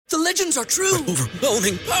The legends are true.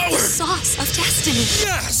 Overwhelming power! Sauce of destiny.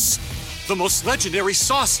 Yes! The most legendary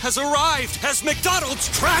sauce has arrived as McDonald's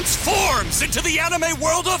transforms into the anime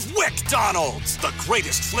world of WickDonald's. The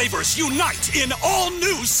greatest flavors unite in all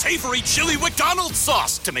new savory chili McDonald's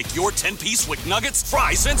sauce to make your 10-piece Wick Nuggets,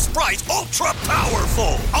 fries, and Sprite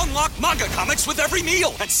ultra-powerful. Unlock manga comics with every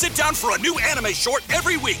meal and sit down for a new anime short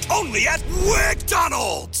every week only at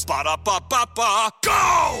WickDonald's. Ba-da-ba-ba-ba,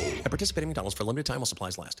 go! At participating McDonald's for a limited time while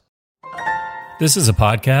supplies last. This is a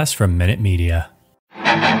podcast from Minute Media.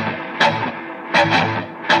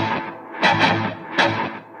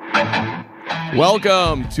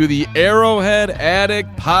 Welcome to the Arrowhead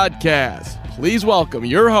Addict Podcast. Please welcome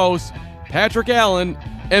your hosts, Patrick Allen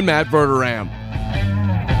and Matt Verderam.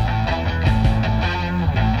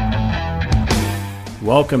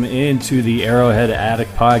 Welcome into the Arrowhead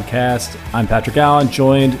Addict Podcast. I'm Patrick Allen,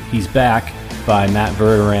 joined, he's back, by Matt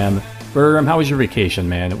Verderam. Verderam, how was your vacation,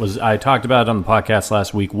 man? I talked about it on the podcast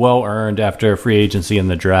last week. Well earned after free agency and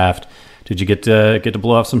the draft. Did you get to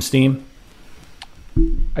blow off some steam?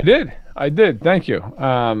 I did. Thank you.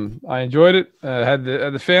 I enjoyed it. Had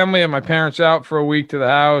the family and my parents out for a week to the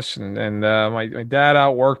house, and my dad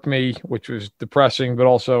outworked me, which was depressing but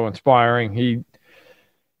also inspiring.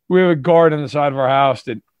 We have a garden on the side of our house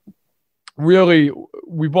that really,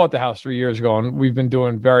 we bought the house 3 years ago, and we've been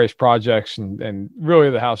doing various projects, and really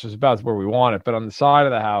the house is about where we want it. But on the side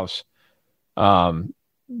of the house,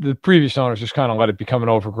 the previous owners just kind of let it become an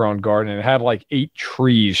overgrown garden, and it had like 8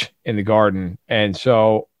 trees in the garden. And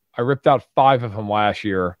so I ripped out 5 of them last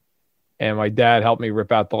year, and my dad helped me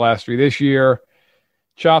rip out the last 3 this year,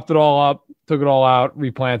 chopped it all up, took it all out,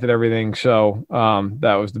 replanted everything. So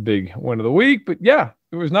that was the big win of the week. But yeah,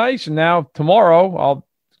 it was nice. And now tomorrow I'll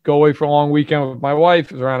go away for a long weekend with my wife.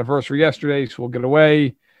 It was our anniversary yesterday, so we'll get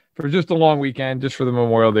away for just a long weekend, just for the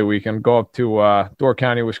Memorial Day weekend. Go up to Door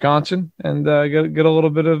County, Wisconsin, and get a little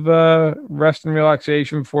bit of rest and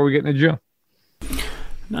relaxation before we get into June.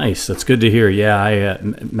 Nice. That's good to hear. Yeah,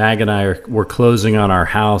 Mag and I we're closing on our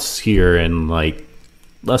house here in like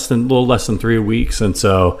a little less than 3 weeks, and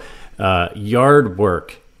so yard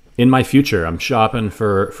work in my future. I'm shopping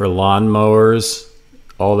for lawnmowers,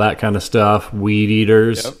 all that kind of stuff, weed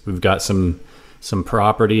eaters. Yep. We've got some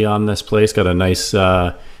property on this place. Got a nice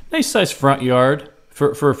size front yard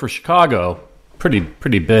for Chicago.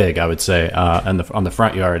 Pretty big, I would say, on the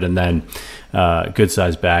front yard, and then good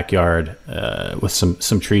sized backyard with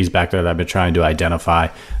some trees back there that I've been trying to identify.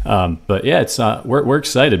 But yeah, it's we're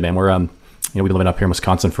excited, man. We're we've been living up here in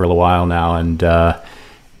Wisconsin for a little while now, and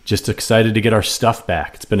just excited to get our stuff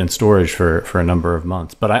back. It's been in storage for a number of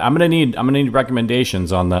months, but I'm gonna need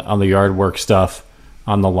recommendations on the yard work stuff,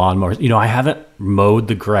 on the lawnmowers. I haven't mowed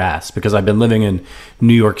the grass because I've been living in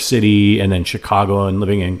New York City and then Chicago and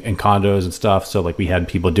living in condos and stuff. So like we had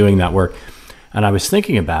people doing that work, and I was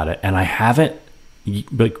thinking about it, and I haven't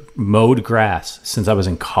mowed grass since I was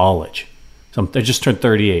in college. So I just turned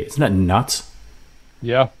 38. Isn't that nuts?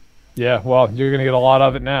 Yeah. Well, you're gonna get a lot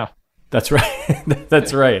of it now. That's right.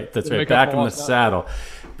 That's right. Back in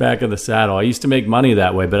the saddle. I used to make money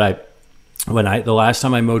that way, but the last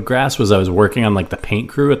time I mowed grass I was working on like the paint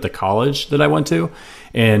crew at the college that I went to,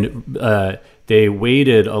 and they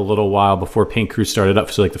waited a little while before paint crew started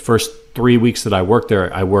up. So like the first 3 weeks that I worked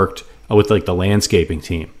there, I worked with like the landscaping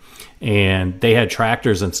team, and they had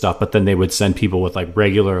tractors and stuff, but then they would send people with like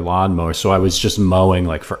regular lawnmowers. So I was just mowing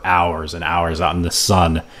like for hours and hours out in the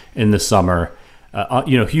sun in the summer.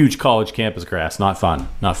 Huge college campus grass, not fun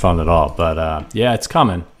at all. But yeah, it's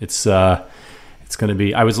coming. It's going to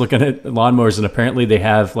be. I was looking at lawnmowers, and apparently they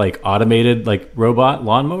have like automated like robot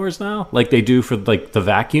lawnmowers now, like they do for like the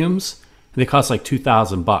vacuums. They cost like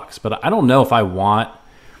 $2,000, but I don't know if I want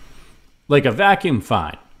like a vacuum.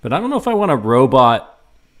 Fine, but I don't know if I want a robot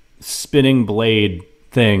spinning blade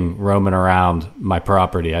thing roaming around my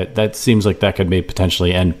property. That seems like that could maybe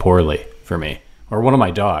potentially end poorly for me or one of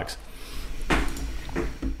my dogs.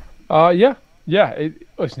 Yeah.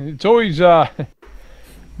 Listen, it's always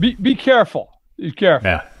be careful. Be careful.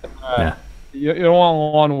 Yeah. You don't want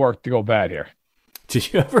lawn work to go bad here.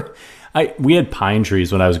 Did you ever? We had pine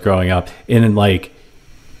trees when I was growing up, and like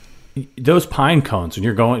those pine cones. If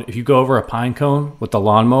you go over a pine cone with the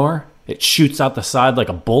lawnmower, it shoots out the side like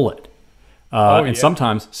a bullet. And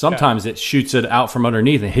sometimes it shoots it out from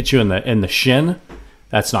underneath and hits you in the shin.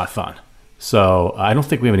 That's not fun. So I don't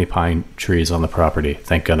think we have any pine trees on the property.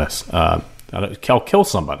 Thank goodness. Kill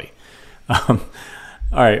somebody.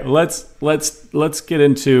 All right, let's get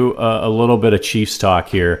into a little bit of Chiefs talk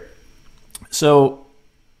here. So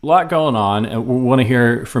a lot going on, and we want to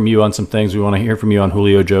hear from you on some things. We want to hear from you on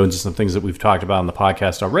Julio Jones and some things that we've talked about on the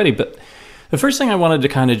podcast already. But The first thing I wanted to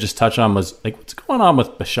kind of just touch on was like what's going on with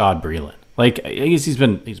Bashaud Breeland. Like I guess he's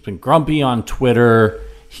been grumpy on Twitter.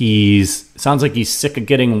 Sounds like he's sick of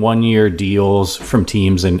getting 1-year deals from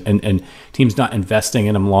teams and teams not investing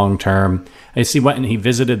in him long term. I see went and he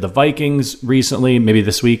visited the Vikings recently, maybe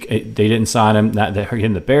this week. They didn't sign him.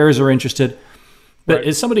 The Bears are interested. But right.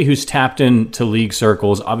 As somebody who's tapped into league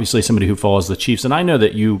circles, obviously somebody who follows the Chiefs, and I know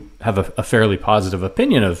that you have a fairly positive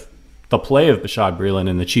opinion of the play of Bashaud Breeland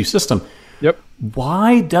in the Chiefs system. Yep.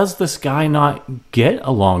 Why does this guy not get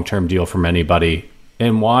a long-term deal from anybody?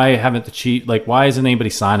 And why haven't the Chiefs, why isn't anybody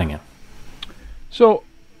signing him? So,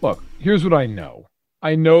 look, here's what I know.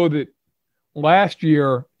 I know that last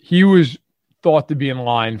year he was thought to be in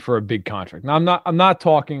line for a big contract. Now, I'm not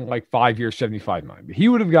talking like 5 years, $75 million, but he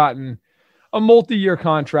would have gotten a multi-year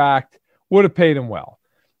contract, would have paid him well.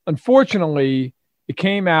 Unfortunately, it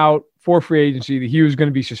came out for free agency that he was going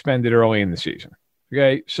to be suspended early in the season.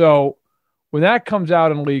 Okay, so when that comes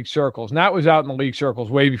out in league circles, and that was out in the league circles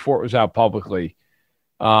way before it was out publicly,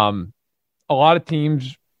 a lot of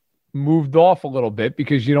teams moved off a little bit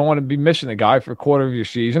because you don't want to be missing a guy for a quarter of your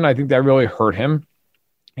season. I think that really hurt him.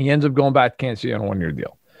 He ends up going back to Kansas City on a 1-year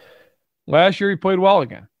deal. Last year, he played well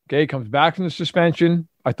again. Okay, he comes back from the suspension.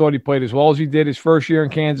 I thought he played as well as he did his first year in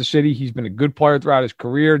Kansas City. He's been a good player throughout his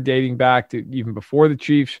career, dating back to even before the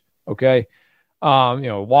Chiefs. Okay,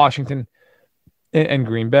 Washington and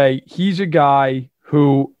Green Bay. He's a guy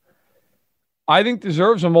who I think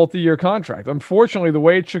deserves a multi-year contract. Unfortunately, the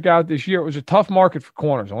way it shook out this year, it was a tough market for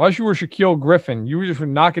corners. Unless you were Shaquille Griffin, you were just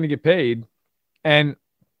not going to get paid. And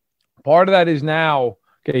part of that is now,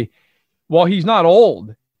 okay, while he's not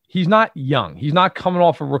old, he's not young. He's not coming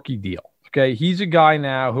off a rookie deal. Okay, he's a guy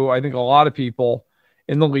now who I think a lot of people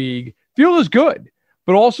in the league feel is good,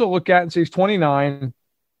 but also look at and say he's 29.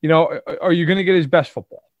 Are you going to get his best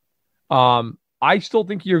football? I still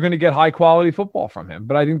think you're going to get high quality football from him,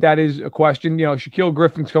 but I think that is a question. Shaquille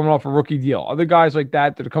Griffin's coming off a rookie deal. Other guys like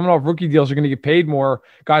that are coming off rookie deals are going to get paid more.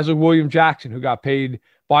 Guys like William Jackson, who got paid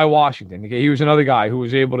by Washington. Okay, he was another guy who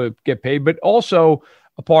was able to get paid, but also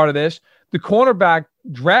a part of this, the cornerback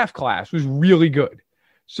draft class was really good.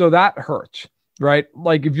 So that hurts, right?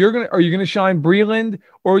 Like are you going to shine Breeland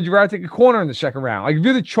or would you rather take a corner in the second round? Like if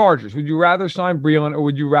you're the Chargers, would you rather sign Breeland or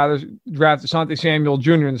would you rather draft Asante Samuel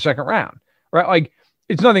Jr. in the second round? Right? Like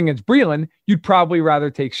it's nothing against Breeland. You'd probably rather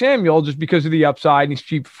take Samuel just because of the upside and he's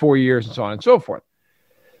cheap for 4 years and so on and so forth.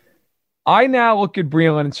 I now look at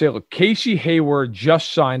Breeland and say, look, Casey Hayward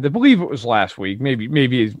just signed, I believe it was last week,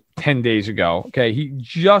 maybe 10 days ago. Okay. He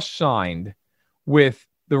just signed with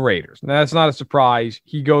the Raiders. Now, that's not a surprise.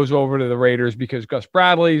 He goes over to the Raiders because Gus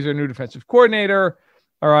Bradley is their new defensive coordinator.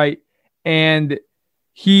 All right. And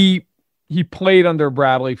he played under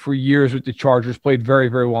Bradley for years with the Chargers, played very,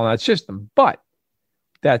 very well in that system. But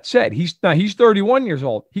that said, he's 31 years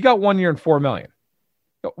old. He got 1 year and $4 million.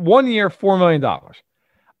 1 year, $4 million.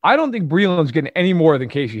 I don't think Breeland's getting any more than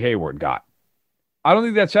Casey Hayward got. I don't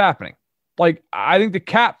think that's happening. I think the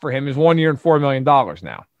cap for him is 1 year and $4 million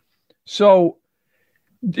now. So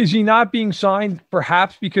is he not being signed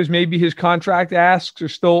perhaps because maybe his contract asks are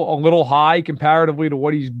still a little high comparatively to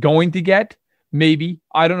what he's going to get? Maybe.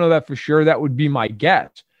 I don't know that for sure. That would be my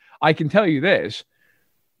guess. I can tell you this.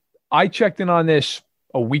 I checked in on this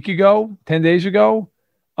a week ago, 10 days ago.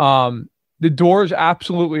 The door is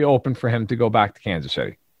absolutely open for him to go back to Kansas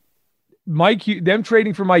City. Them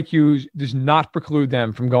trading for Mike Hughes does not preclude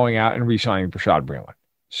them from going out and re-signing Bashaud Breeland.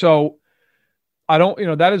 So I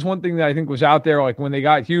don't, that is one thing that I think was out there. Like when they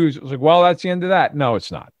got Hughes, it was like, well, that's the end of that. No,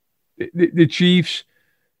 it's not. The Chiefs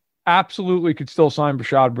absolutely could still sign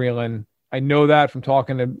Bashaud Breeland. I know that from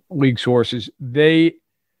talking to league sources. They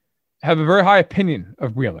have a very high opinion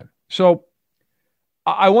of Breeland. So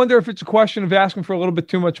I wonder if it's a question of asking for a little bit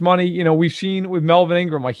too much money. We've seen with Melvin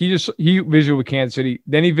Ingram, like he visited with Kansas City,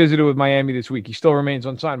 then he visited with Miami this week. He still remains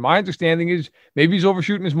unsigned. My understanding is maybe he's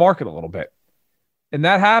overshooting his market a little bit. And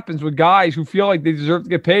that happens with guys who feel like they deserve to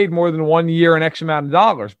get paid more than 1 year and X amount of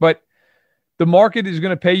dollars. But the market is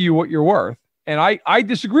going to pay you what you're worth. And I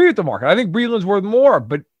disagree with the market. I think Breeland's worth more,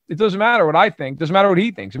 but it doesn't matter what I think. It doesn't matter what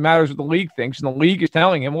he thinks. It matters what the league thinks. And the league is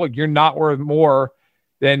telling him, look, you're not worth more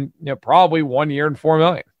than probably 1 year and $4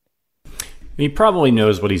 million. He probably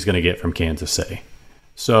knows what he's going to get from Kansas City.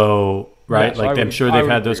 So, right? Yes, I'm sure they've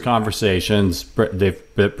had those conversations. Brett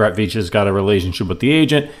Veach has got a relationship with the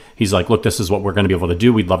agent. He's like, look, this is what we're going to be able to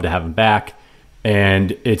do. We'd love to have him back.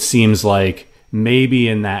 And it seems like maybe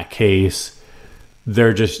in that case,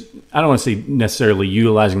 they're just, I don't want to say necessarily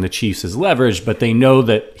utilizing the Chiefs as leverage, but they know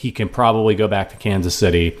that he can probably go back to Kansas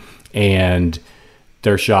City and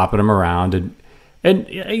they're shopping him around. And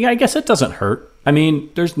I guess it doesn't hurt. I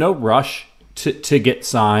mean, there's no rush to get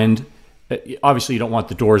signed. Obviously, you don't want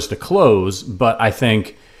the doors to close, but I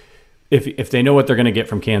think if they know what they're going to get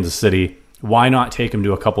from Kansas City, why not take him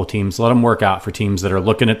to a couple teams? Let him work out for teams that are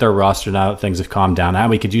looking at their roster now that things have calmed down. Now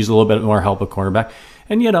we could use a little bit more help at cornerback.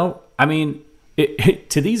 And,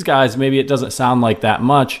 to these guys, maybe it doesn't sound like that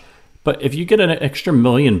much, but if you get an extra $1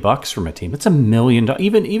 million from a team, it's $1 million.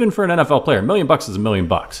 Even for an NFL player, $1 million is $1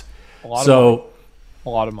 million. A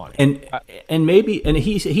lot of money. And maybe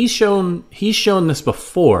he's shown this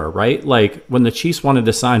before, right? Like when the Chiefs wanted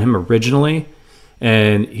to sign him originally,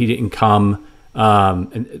 and he didn't come.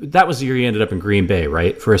 And that was the year he ended up in Green Bay,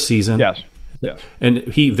 right, for a season. Yes. And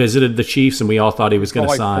he visited the Chiefs, and we all thought he was going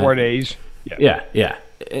to sign 4 days. Yeah.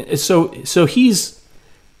 So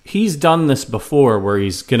he's done this before, where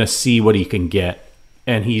he's going to see what he can get,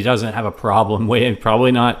 and he doesn't have a problem waiting.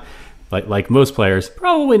 Probably not. Like most players,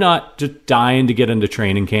 probably not just dying to get into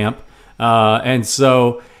training camp. And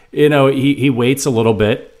so, he waits a little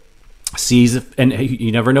bit, sees and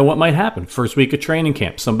you never know what might happen. First week of training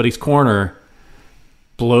camp, somebody's corner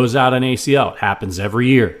blows out an ACL. It happens every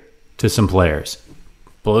year to some players.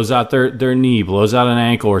 Blows out their knee, blows out an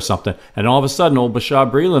ankle or something. And all of a sudden, old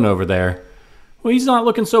Bashaud Breeland over there, well, he's not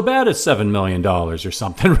looking so bad at $7 million or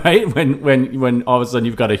something, right? When all of a sudden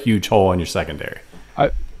you've got a huge hole in your secondary.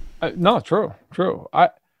 No, true.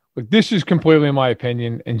 Look, this is completely my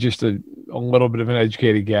opinion and just a little bit of an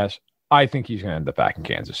educated guess. I think he's going to end up back in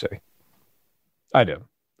Kansas City. I do.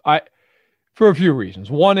 For a few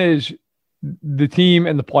reasons. One is the team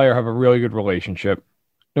and the player have a really good relationship.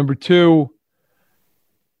 Number two,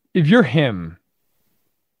 if you're him,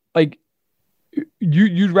 like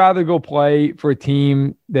you'd rather go play for a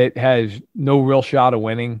team that has no real shot of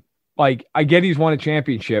winning. Like, I get he's won a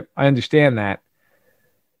championship. I understand that.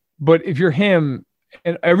 But if you're him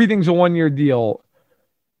and everything's a 1-year deal,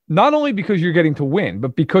 not only because you're getting to win,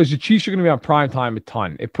 but because the Chiefs are going to be on prime time a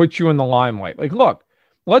ton, it puts you in the limelight. Like, look,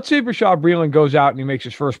 let's say Bashaud Breeland goes out and he makes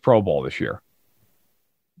his first Pro Bowl this year.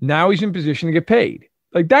 Now he's in position to get paid.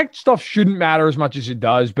 Like, that stuff shouldn't matter as much as it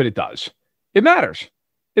does, but it does. It matters.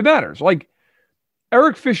 Like,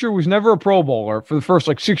 Eric Fisher was never a Pro Bowler for the first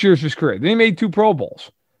 6 years of his career. Then he made 2 Pro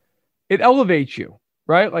Bowls. It elevates you.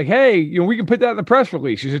 Right? Like, hey, we can put that in the press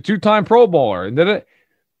release. He's a 2-time Pro Bowler. And then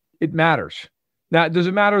it matters. Now, does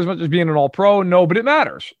it matter as much as being an all-pro? No, but it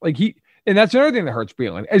matters. And that's another thing that hurts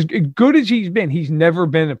Breeland. As good as he's been, he's never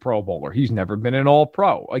been a Pro Bowler. He's never been an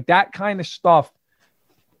all-pro. Like, that kind of stuff,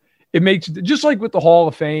 it makes, just like with the Hall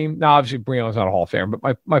of Fame. Now, obviously, Breeland's not a Hall of Famer,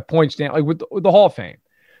 but my point stands, like with the Hall of Fame,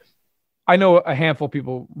 I know a handful of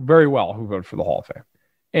people very well who voted for the Hall of Fame.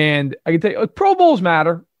 And I can tell you, Pro Bowls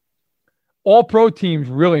matter. All-pro teams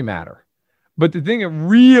really matter. But the thing that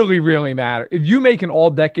really, really matters, if you make an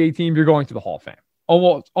all-decade team, you're going to the Hall of Fame.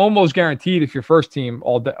 Almost guaranteed if your first team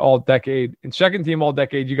all-decade and second team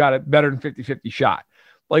all-decade, you got a better than 50-50 shot.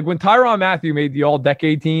 Like when Tyrann Mathieu made the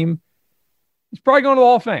all-decade team, he's probably going to the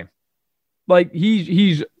Hall of Fame. Like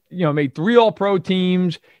he's made 3 all-pro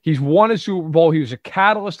teams. He's won a Super Bowl. He was a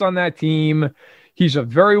catalyst on that team. He's a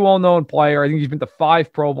very well-known player. I think he's been to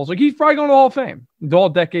 5 Pro Bowls. Like he's probably going to the Hall of Fame. The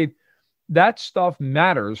all-decade. That stuff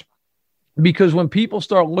matters because when people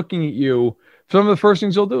start looking at you, some of the first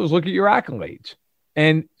things they'll do is look at your accolades.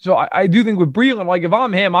 And so I do think with Breeland, like if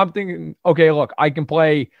I'm him, I'm thinking, okay, look, I can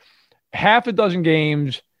play half a dozen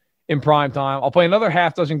games in prime time. I'll play another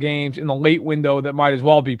half dozen games in the late window that might as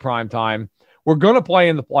well be prime time. We're going to play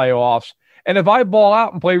in the playoffs. And if I ball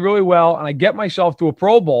out and play really well and I get myself to a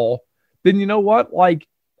Pro Bowl, then you know what? Like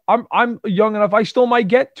I'm young enough. I still might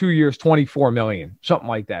get 2 years, $24 million, something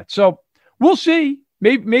like that. So we'll see.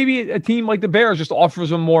 Maybe a team like the Bears just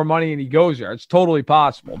offers him more money and he goes there. It's totally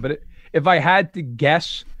possible. But if I had to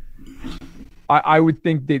guess, I would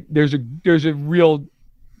think that there's a real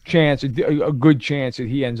chance, a good chance that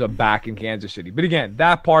he ends up back in Kansas City. But again,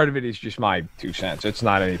 that part of it is just my 2 cents. It's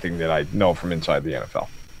not anything that I know from inside the NFL.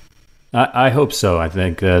 I hope so. I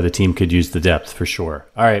think the team could use the depth for sure.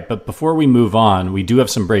 All right, but before we move on, we do have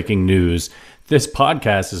some breaking news. This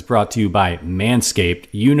podcast is brought to you by Manscaped.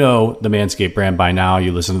 You know the Manscaped brand by now.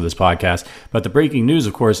 You listen to this podcast. But the breaking news,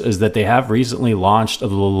 of course, is that they have recently launched the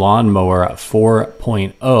Lawnmower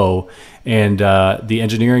 4.0. And the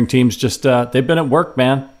engineering teams just they've been at work,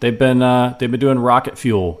 man. They've been doing rocket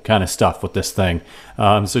fuel kind of stuff with this thing.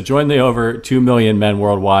 So join the over 2 million men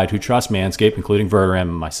worldwide who trust Manscaped, including Verderam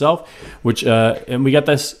and myself. And we got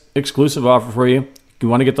this exclusive offer for you. You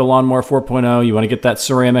want to get the Lawnmower 4.0, you want to get that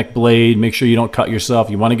ceramic blade, make sure you don't cut yourself.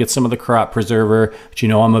 You want to get some of the crop preserver, which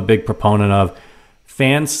I'm a big proponent of.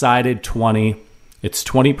 Fan-sided 20. It's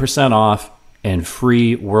 20% off and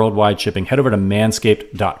free worldwide shipping. Head over to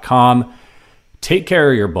manscaped.com. Take care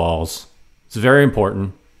of your balls. It's very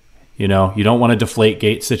important. You know, you don't want a deflate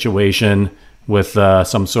gate situation with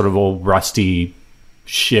some sort of old rusty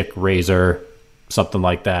Schick razor, something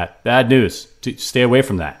like that. Bad news. Stay away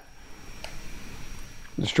from that.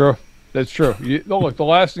 It's true. That's true. Look, the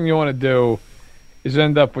last thing you want to do is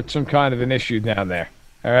end up with some kind of an issue down there.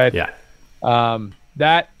 All right? Yeah.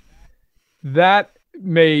 That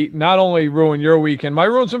may not only ruin your weekend, might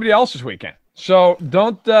ruin somebody else's weekend. So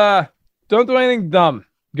don't do anything dumb.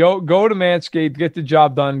 Go to Manscaped, get the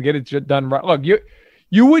job done, get it done right. Look,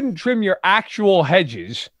 you wouldn't trim your actual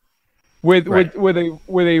hedges with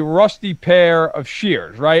a rusty pair of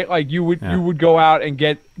shears, right? Like you would go out and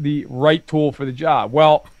get the right tool for the job.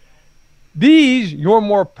 Well, these your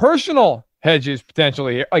more personal hedges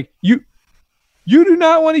potentially here. Like you do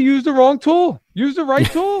not want to use the wrong tool. Use the right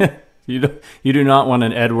tool. You do not want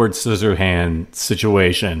an Edward Scissorhand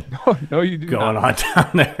situation. No, you do going not. on down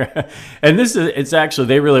there. And it's actually,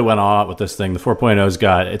 they really went all out with this thing. The 4.0's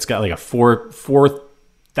got like a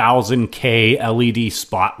 4,000K LED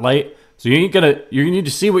spotlight. So you need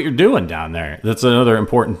to see what you're doing down there. That's another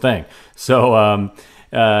important thing. So,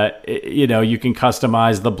 you can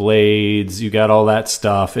customize the blades. You got all that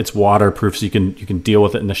stuff. It's waterproof, so you can deal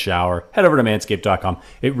with it in the shower. Head over to manscaped.com.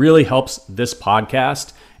 It really helps this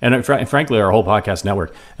podcast and frankly our whole podcast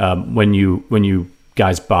network when you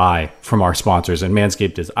guys buy from our sponsors. And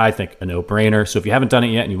Manscaped is, I think, a no-brainer. So if you haven't done it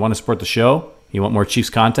yet and you want to support the show, you want more Chiefs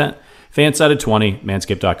content, Fansided20,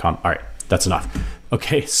 manscaped.com. All right, that's enough.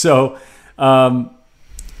 Okay, so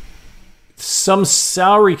some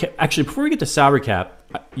salary cap. Actually, before we get to salary cap,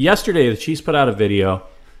 yesterday the Chiefs put out a video.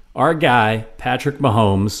 Our guy, Patrick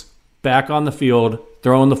Mahomes, back on the field,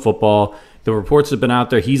 throwing the football. The reports have been out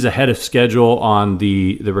there. He's ahead of schedule on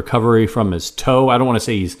the recovery from his toe. I don't want to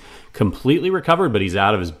say he's completely recovered, but he's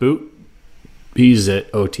out of his boot. He's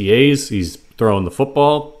at OTAs. He's throwing the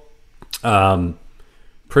football.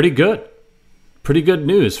 Pretty good. Pretty good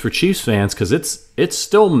news for Chiefs fans because it's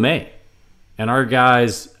still May. And our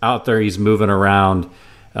guy's out there, he's moving around.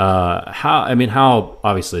 How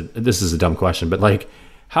obviously, this is a dumb question, but like,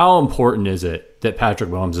 how important is it that Patrick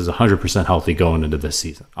Mahomes is 100% healthy going into this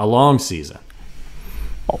season? A long season.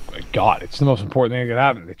 Oh, my God. It's the most important thing that could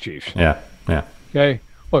happen to the Chiefs. Yeah. Okay?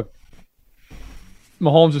 Look,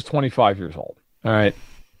 Mahomes is 25 years old. All right?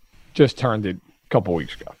 Just turned it a couple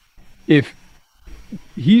weeks ago. If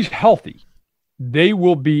he's healthy, they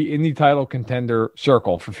will be in the title contender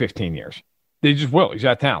circle for 15 years. They just will. He's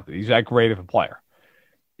that talented. He's that great of a player.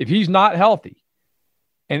 If he's not healthy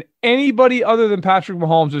and anybody other than Patrick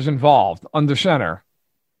Mahomes is involved under center,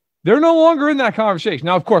 they're no longer in that conversation.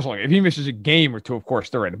 Now, of course, look, if he misses a game or two, of course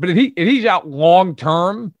they're in it. But if he's out long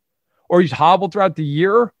term or he's hobbled throughout the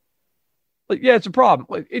year, like, yeah, it's a problem.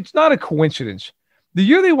 Like, it's not a coincidence. The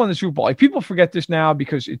year they won the Super Bowl, like, people forget this now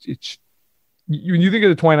because it's when you think of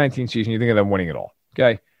the 2019 season, you think of them winning it all.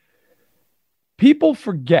 Okay, people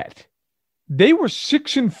forget they were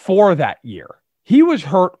 6-4 that year. He was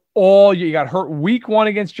hurt all year. He got hurt week 1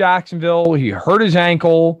 against Jacksonville. He hurt his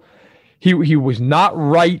ankle. He was not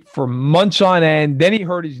right for months on end. Then he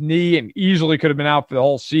hurt his knee and easily could have been out for the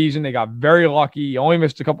whole season. They got very lucky. He only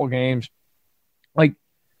missed a couple of games. Like,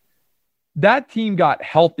 that team got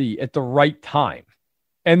healthy at the right time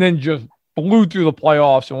and then just blew through the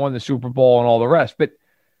playoffs and won the Super Bowl and all the rest. But,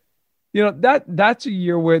 that's a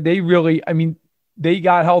year where they really, they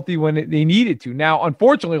got healthy when they needed to. Now,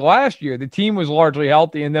 unfortunately, last year, the team was largely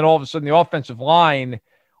healthy, and then all of a sudden the offensive line,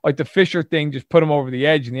 like the Fisher thing, just put them over the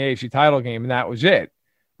edge in the AFC title game, and that was it,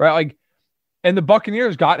 right? Like, and the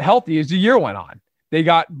Buccaneers got healthy as the year went on. They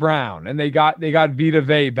got Brown, and they got Vita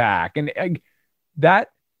Vea back, and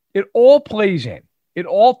that it all plays in. It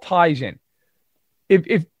all ties in.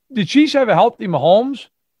 If the Chiefs have a healthy Mahomes,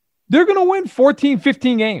 they're going to win 14,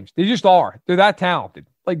 15 games. They just are. They're that talented.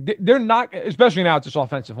 Like, they're not, especially now it's this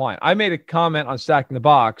offensive line. I made a comment on Stacking the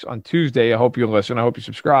Box on Tuesday. I hope you listen. I hope you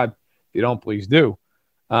subscribe. If you don't, please do.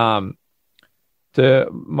 To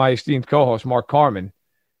my esteemed co-host, Mark Carman.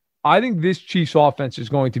 I think this Chiefs offense is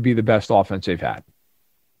going to be the best offense they've had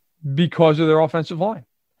because of their offensive line.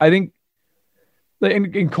 I think,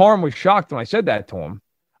 and Carman was shocked when I said that to him.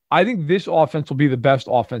 I think this offense will be the best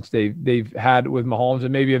offense they've had with Mahomes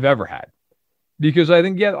and maybe have ever had. Because I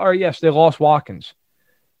think, yes, they lost Watkins.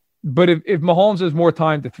 But if Mahomes has more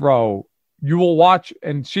time to throw, you will watch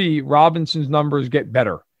and see Robinson's numbers get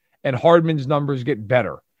better and Hardman's numbers get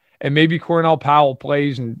better. And maybe Cornell Powell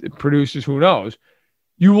plays and produces, who knows.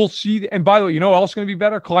 You will see. And by the way, you know what else is going to be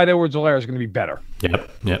better? Clyde Edwards-Helaire is going to be better.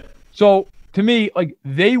 Yep. So to me, like,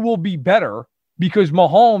 they will be better because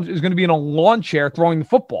Mahomes is going to be in a lawn chair throwing the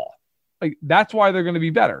football. Like, that's why they're going to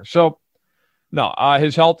be better. So No,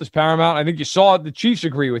 his health is paramount. I think you saw the Chiefs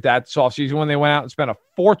agree with that this offseason when they went out and spent a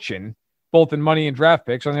fortune, both in money and draft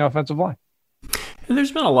picks, on the offensive line. And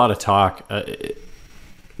there's been a lot of talk,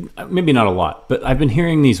 maybe not a lot, but I've been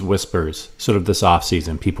hearing these whispers sort of this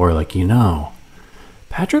offseason. People are like,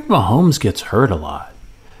 Patrick Mahomes gets hurt a lot.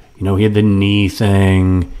 He had the knee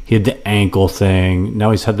thing, he had the ankle thing,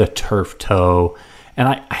 now he's had the turf toe. And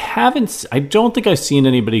I don't think I've seen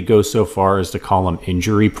anybody go so far as to call him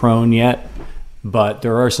injury prone yet. But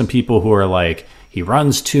there are some people who are like, he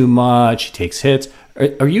runs too much, he takes hits.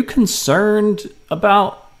 Are you concerned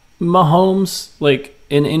about Mahomes, like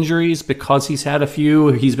in injuries, because he's had a few,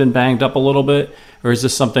 he's been banged up a little bit? Or is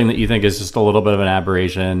this something that you think is just a little bit of an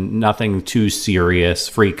aberration, nothing too serious,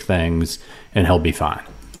 freak things, and he'll be fine?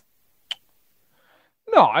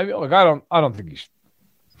 No, I don't think he's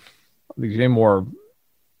any more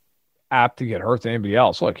apt to get hurt than anybody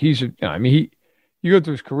else. Look, you go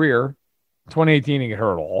through his career, 2018 he get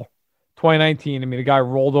hurt all. 2019, the guy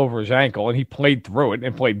rolled over his ankle and he played through it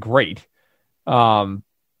and played great. And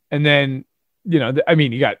then,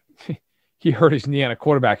 he hurt his knee on a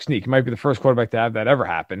quarterback sneak. He might be the first quarterback to have that ever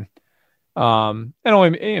happen. And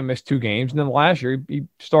only missed 2 games. And then last year he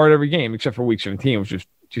started every game except for week 17, which was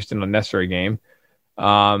just an unnecessary game.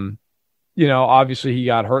 Obviously he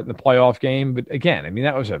got hurt in the playoff game, but again,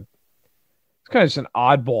 that was it's kind of just an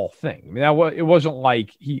oddball thing. It wasn't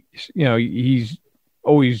like he's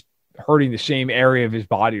always hurting the same area of his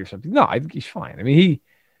body or something. No, I think he's fine.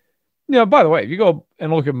 By the way, if you go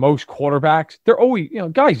and look at most quarterbacks, they're always,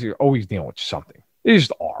 guys are always dealing with something. They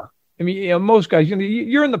just are. Most guys,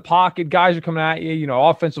 you're in the pocket, guys are coming at you,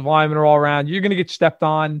 offensive linemen are all around. You're going to get stepped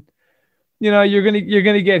on. You're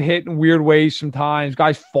gonna get hit in weird ways sometimes.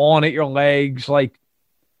 Guys falling at your legs. Like,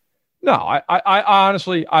 no, I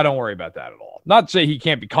honestly don't worry about that at all. Not to say he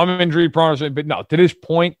can't become injury prone or something, but no, to this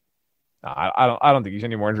point, I don't think he's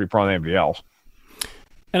any more injury prone than anybody else.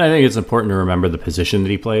 And I think it's important to remember the position that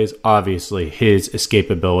he plays. Obviously, his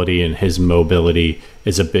escapability and his mobility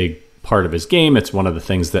is a big part of his game. It's one of the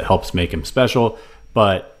things that helps make him special.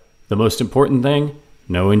 But the most important thing,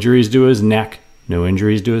 no injuries to his neck. No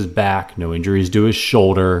injuries to his back, no injuries to his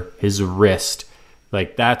shoulder, his wrist.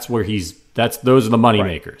 Like, those are the money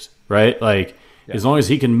makers, right? Like, as long as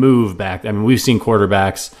he can move back. We've seen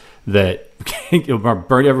quarterbacks that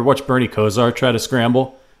ever watch Bernie Kosar try to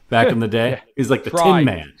scramble back in the day? Yeah. He's like the Tin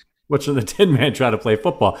Man. Watching the Tin Man try to play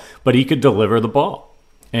football, but he could deliver the ball.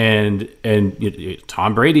 And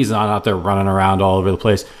Tom Brady's not out there running around all over the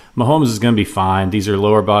place. Mahomes is going to be fine. These are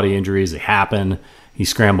lower body injuries. They happen. He's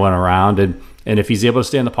scrambling around, and if he's able to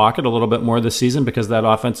stay in the pocket a little bit more this season because that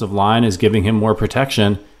offensive line is giving him more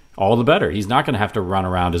protection, all the better. He's not going to have to run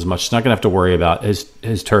around as much. He's not going to have to worry about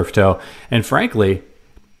his turf toe. And frankly,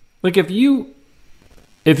 like if you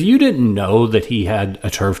didn't know that he had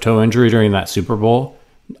a turf toe injury during that Super Bowl,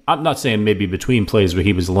 I'm not saying maybe between plays where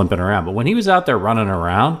he was limping around, but when he was out there running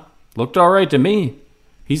around, looked all right to me.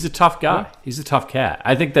 He's a tough guy. He's a tough cat.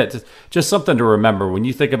 I think that's just something to remember when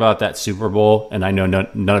you think about that Super Bowl, and I know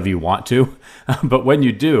none of you want to, but when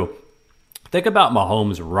you do, think about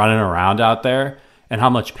Mahomes running around out there and how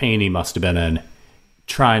much pain he must have been in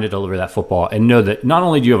trying to deliver that football, and know that not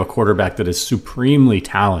only do you have a quarterback that is supremely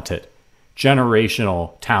talented,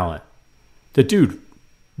 generational talent, the dude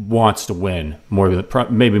wants to win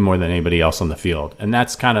maybe more than anybody else on the field, and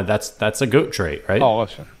that's a GOAT trait, right? Oh,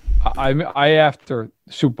 listen. I after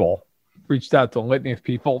the Super Bowl reached out to a litany of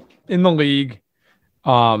people in the league,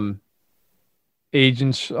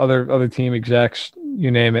 agents, other team execs,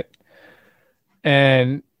 you name it,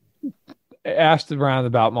 and asked around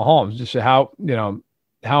about Mahomes. Just how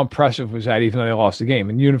impressive was that, even though they lost the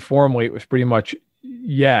game? And uniformly, it was pretty much,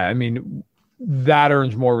 yeah. That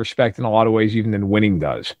earns more respect in a lot of ways, even than winning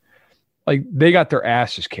does. Like, they got their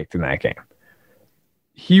asses kicked in that game.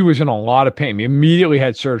 He was in a lot of pain. He immediately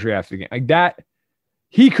had surgery after the game. Like that,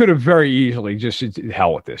 he could have very easily just said,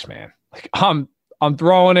 hell with this, man. Like, I'm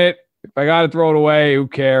throwing it. If I got to throw it away, who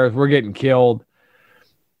cares? We're getting killed.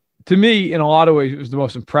 To me, in a lot of ways, it was the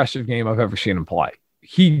most impressive game I've ever seen him play.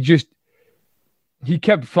 He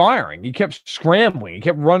kept firing. He kept scrambling. He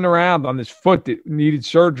kept running around on this foot that needed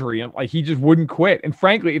surgery. And like, he just wouldn't quit. And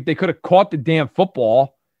frankly, if they could have caught the damn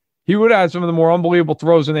football, he would have had some of the more unbelievable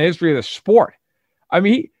throws in the history of the sport.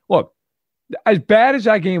 Look, as bad as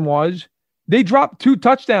that game was, they dropped 2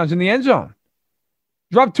 touchdowns in the end zone.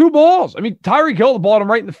 Dropped 2 balls. Tyreek Hill balled him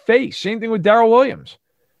right in the face. Same thing with Darrell Williams.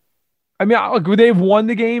 Would they have won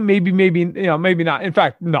the game? Maybe, maybe not. In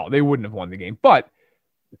fact, no, they wouldn't have won the game. But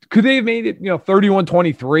could they have made it,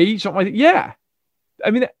 31-23, something like that? Yeah.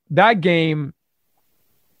 that game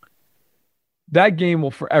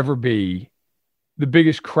will forever be the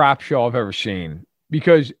biggest crap show I've ever seen.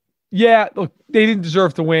 Because, yeah, look, they didn't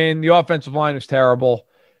deserve to win. The offensive line was terrible.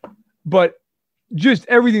 But just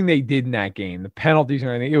everything they did in that game, the penalties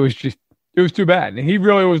and everything, it was too bad. And he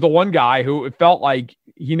really was the one guy who it felt like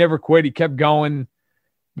he never quit. He kept going,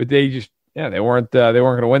 but they weren't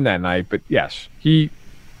going to win that night. But yes,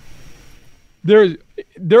 there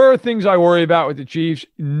are things I worry about with the Chiefs.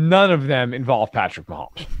 None of them involve Patrick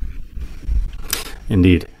Mahomes.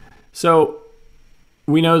 Indeed. So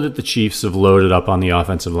we know that the Chiefs have loaded up on the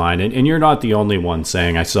offensive line, and you're not the only one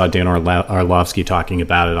saying. I saw Dan Orlovsky talking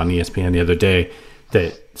about it on ESPN the other day.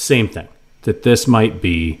 That same thing, that this might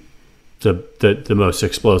be the most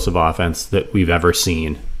explosive offense that we've ever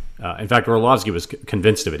seen. In fact, Orlovsky was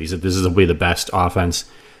convinced of it. He said this is probably the best offense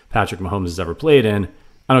Patrick Mahomes has ever played in.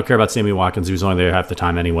 I don't care about Sammy Watkins. He was only there half the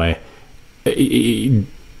time anyway. It's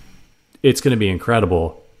going to be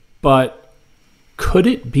incredible. But could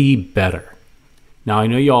it be better? Now, I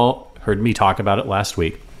know you all heard me talk about it last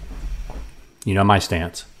week. You know my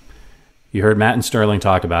stance. You heard Matt and Sterling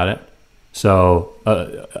talk about it. So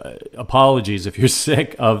apologies if you're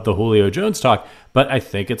sick of the Julio Jones talk, but I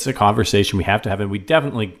think it's a conversation we have to have, and we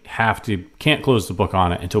definitely can't close the book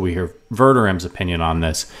on it until we hear Verderam's opinion on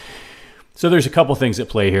this. So there's a couple things at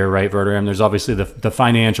play here, right, Verderam? There's obviously the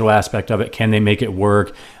financial aspect of it. Can they make it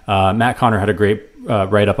work? Matt Connor had a great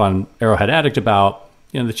write-up on Arrowhead Addict about,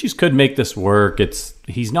 the Chiefs could make this work.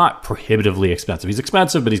 He's not prohibitively expensive. He's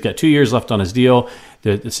expensive, but he's got 2 years left on his deal.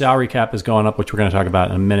 The salary cap is going up, which we're going to talk about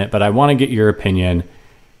in a minute. But I want to get your opinion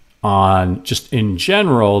on, just in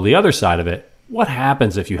general, the other side of it. What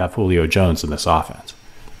happens if you have Julio Jones in this offense?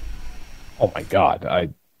 Oh my God! I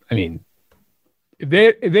mean, if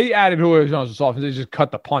they added Julio Jones to this offense, they just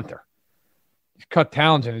cut the punter, just cut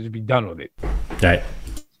Townsend, and just be done with it. Right.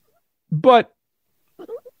 But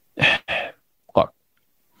look,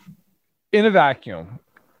 in a vacuum,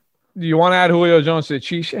 do you want to add Julio Jones to the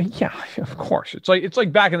Chiefs? Yeah, of course. It's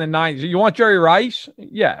like back in the 90s. You want Jerry Rice?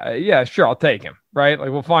 Yeah, sure, I'll take him. Right? Like,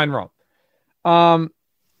 we'll find Rome.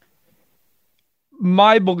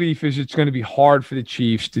 My belief is it's going to be hard for the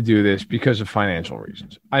Chiefs to do this because of financial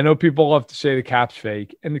reasons. I know people love to say the cap's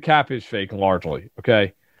fake, and the cap is fake largely.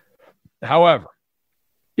 Okay. However,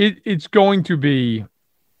 it's going to be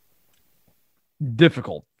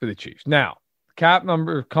difficult for the Chiefs. Now, cap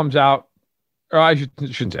number comes out, or I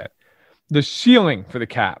shouldn't say it. The ceiling for the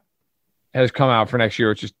cap has come out for next year,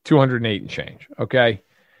 which is 208 and change. Okay.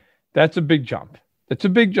 That's a big jump. That's a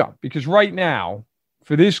big jump because right now,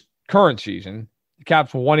 for this current season, the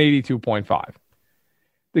cap's 182.5.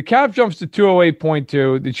 The cap jumps to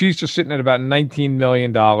 208.2. The Chiefs are sitting at about $19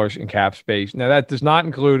 million in cap space. Now, that does not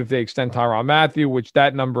include if they extend Tyrann Mathieu, which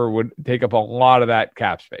that number would take up a lot of that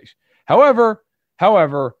cap space. However,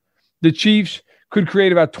 the Chiefs could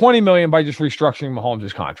create about $20 million by just restructuring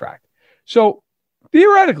Mahomes' contract. So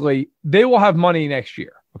theoretically, they will have money next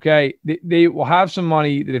year. Okay. They will have some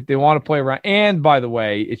money that if they want to play around. And by the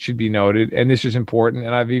way, it should be noted, and this is important,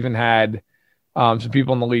 and I've even had some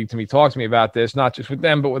people in the league talk to me about this, not just with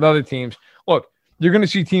them, but with other teams. Look, you're going to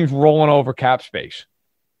see teams rolling over cap space.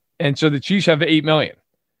 And so the Chiefs have $8 million.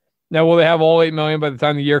 Now, will they have all $8 million by the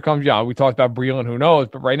time the year comes? Yeah, we talked about Breeland, who knows,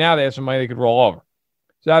 but right now they have some money they could roll over.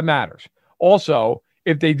 So that matters. Also,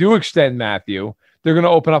 if they do extend Matthew, they're going to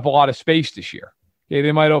open up a lot of space this year. Okay,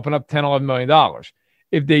 they might open up $10, $11 million.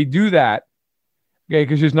 If they do that, okay,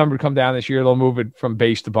 because his number would come down this year, they'll move it from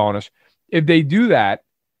base to bonus. If they do that,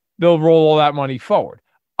 they'll roll all that money forward.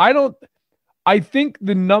 I think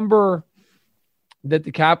the number that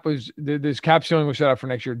this cap ceiling was set up for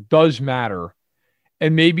next year does matter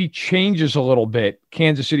and maybe changes a little bit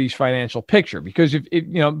Kansas City's financial picture. Because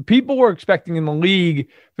if people were expecting in the league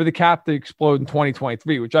for the cap to explode in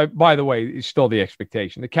 2023, which by the way, is still the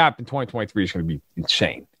expectation. The cap in 2023 is going to be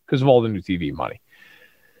insane because of all the new TV money.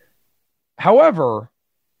 However,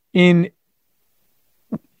 in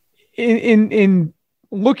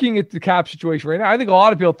looking at the cap situation right now, I think a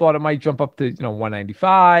lot of people thought it might jump up to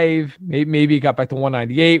 195. Maybe it got back to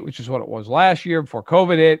 198, which is what it was last year before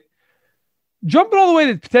COVID hit. Jumping all the way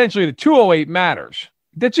to potentially to 208 matters.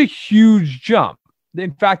 That's a huge jump.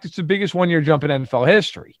 In fact, it's the biggest one-year jump in NFL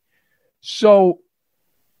history. So,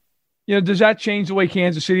 does that change the way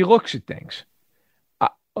Kansas City looks at things?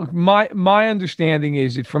 My understanding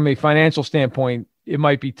is that from a financial standpoint, it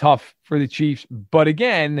might be tough for the Chiefs. But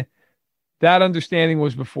again, that understanding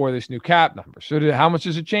was before this new cap number. So how much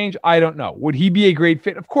does it change? I don't know. Would he be a great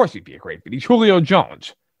fit? Of course he'd be a great fit. He's Julio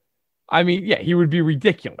Jones. I mean, yeah, he would be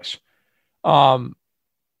ridiculous.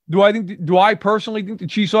 Do I personally think the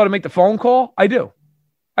Chiefs ought to make the phone call? I do.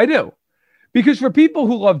 Because for people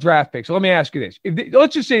who love draft picks, let me ask you this.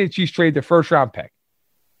 Let's just say the Chiefs trade their first round pick.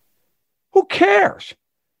 Who cares?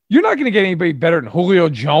 You're not going to get anybody better than Julio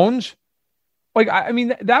Jones. Like, I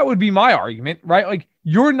mean, that would be my argument, right? Like,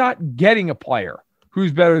 you're not getting a player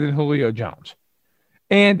who's better than Julio Jones.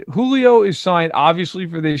 And Julio is signed, obviously,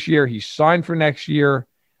 for this year. He's signed for next year,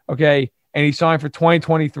 okay? And he's signed for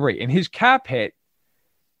 2023. And his cap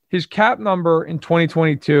number in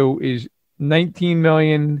 2022 is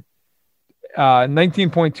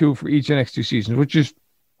 $19.2 for each of the next 2 seasons, which is,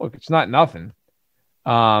 look, it's not nothing.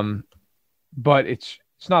 But it's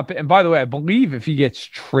not. And by the way, I believe if he gets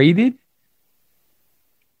traded,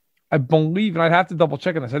 and I'd have to double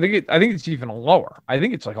check on this. I think it's even lower. I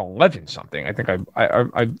think it's like 11 something. I think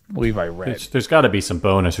I believe I read. There's got to be some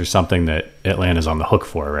bonus or something that Atlanta's on the hook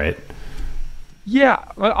for, right? Yeah,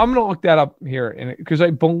 I'm gonna look that up here, because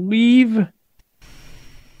I believe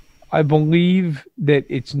that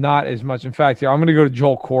it's not as much. In fact, here I'm gonna go to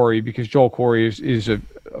Joel Corey, because Joel Corey is a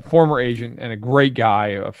former agent and a great guy,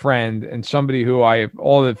 a friend, and somebody who I have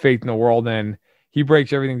all the faith in the world in. He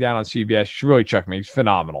breaks everything down on CBS. You should really check me. He's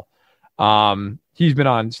phenomenal. He's been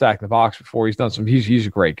on Stack the Box before. He's done he's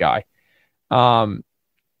a great guy. But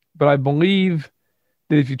I believe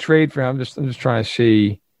that if you trade for him, I'm just trying to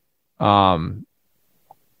see.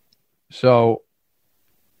 So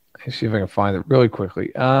let's see if I can find it really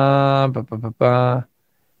quickly. I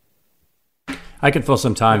can fill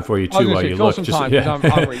some time for you too while you look. I was going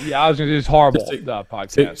to do this horrible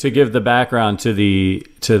podcast. To give the background to the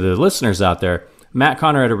listeners out there, Matt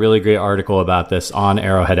Connor had a really great article about this on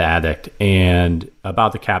Arrowhead Addict and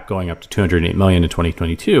about the cap going up to $208 million in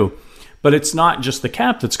 2022. But it's not just the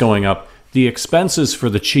cap that's going up. The expenses for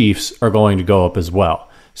the Chiefs are going to go up as well.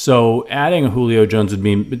 So adding Julio Jones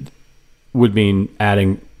would mean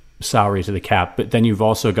adding salary to the cap. But then you've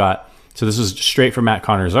also got, so this is straight from Matt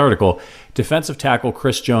Connor's article, defensive tackle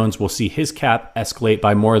Chris Jones will see his cap escalate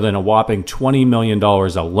by more than a whopping $20 million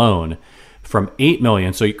alone, from $8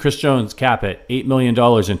 million. So Chris Jones cap at $8 million in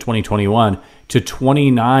 2021 to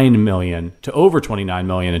 $29 million, to over $29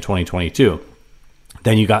 million in 2022.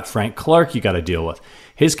 Then you got Frank Clark you got to deal with.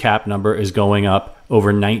 His cap number is going up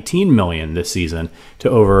over $19 million this season to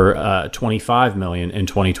over $25 million in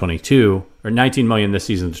 2022, or $19 million this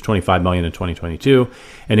season to $25 million in 2022,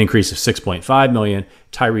 an increase of $6.5 million.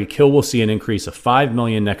 Tyreek Hill will see an increase of $5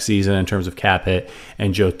 million next season in terms of cap hit,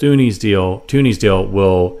 and Joe Thuney's deal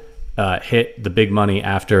will hit the big money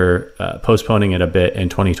after postponing it a bit in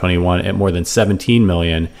 2021 at more than $17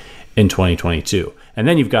 million in 2022. And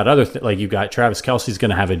then you've got like you've got Travis Kelce's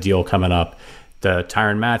going to have a deal coming up. The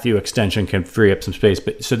Tyrann Mathieu extension can free up some space.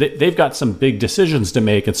 But so they've got some big decisions to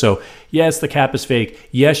make. And so, yes, the cap is fake.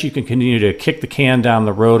 Yes, you can continue to kick the can down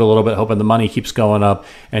the road a little bit, hoping the money keeps going up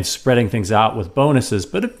and spreading things out with bonuses.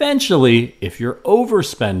 But eventually, if you're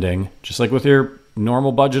overspending, just like with your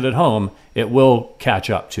normal budget at home, it will catch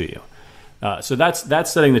up to you. So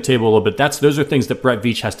that's setting the table a little bit. Those are things that Brett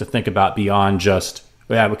Veach has to think about beyond just,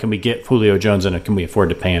 can we get Julio Jones in, and can we afford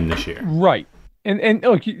to pay him this year? Right. And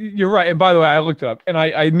look, you're right. And by the way, I looked it up, and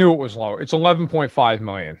I knew it was lower. It's $11.5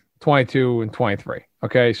 million, 22 and 23.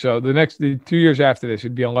 Okay, so the 2 years after this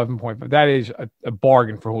would be 11.5. That is a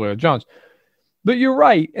bargain for Julio Jones. But you're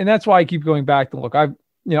right, and that's why I keep going back to look.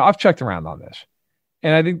 I've checked around on this,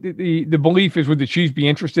 and I think the belief is, would the Chiefs be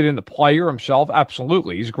interested in the player himself?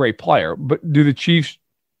 Absolutely, he's a great player. But do the Chiefs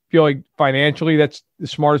feel like financially that's the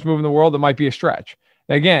smartest move in the world? It might be a stretch.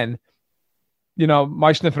 Again,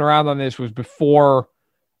 my sniffing around on this was before,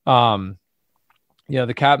 the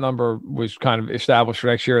cap number was kind of established for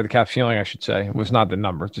next year. The cap ceiling, I should say, it was not the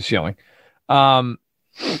number; it's the ceiling. Look,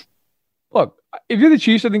 if you're the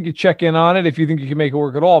Chiefs, I think you check in on it if you think you can make it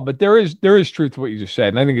work at all. But there is truth to what you just said,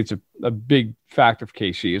 and I think it's a big factor for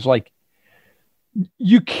KC. It's like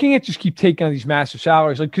you can't just keep taking on these massive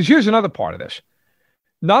salaries. Like, because here's another part of this: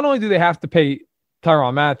 not only do they have to pay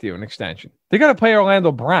Tyrann Mathieu an extension, they got to pay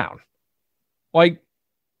Orlando Brown. Like,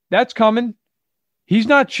 that's coming. He's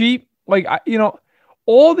not cheap. Like,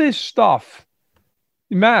 all this stuff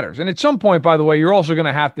matters. And at some point, by the way, you're also going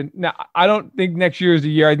to have to. Now, I don't think next year is the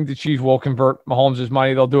year. I think the Chiefs will convert Mahomes'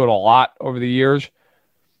 money. They'll do it a lot over the years.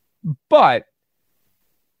 But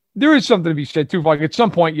there is something to be said, too. Like, at some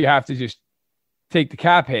point, you have to just take the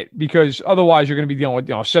cap hit, because otherwise you're going to be dealing with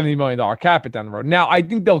 $70 million cap hit down the road. Now, I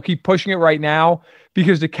think they'll keep pushing it right now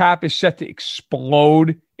because the cap is set to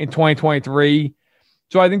explode in 2023.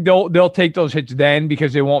 So I think they'll take those hits then,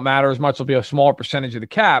 because they won't matter as much. It'll be a smaller percentage of the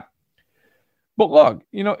cap. But look,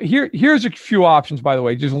 here's a few options, by the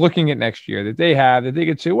way, just looking at next year that they have, that they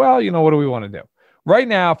could say, well, what do we want to do? Right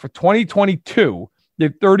now, for 2022, They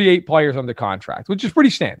have 38 players under contract, which is pretty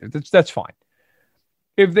standard. That's fine.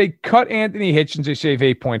 If they cut Anthony Hitchens, they save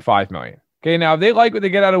 $8.5 million. Okay, now if they like what they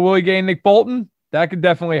get out of Willie Gay and Nick Bolton, that could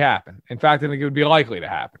definitely happen. In fact, I think it would be likely to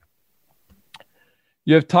happen.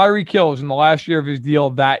 You have Tyreek Hill in the last year of his deal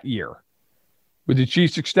that year. Would the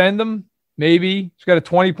Chiefs extend him? Maybe. He's got a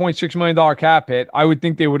 $20.6 million cap hit. I would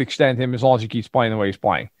think they would extend him as long as he keeps playing the way he's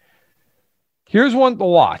playing. Here's one to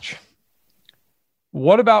watch.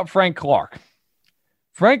 What about Frank Clark?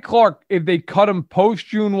 Frank Clark, if they cut him post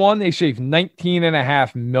June 1, they save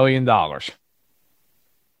 $19.5 million. I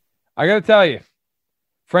got to tell you,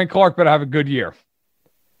 Frank Clark better have a good year.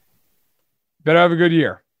 Better have a good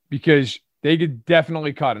year because they could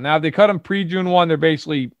definitely cut him. Now, if they cut him pre-June 1, they're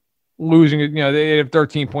basically losing it. You know, they have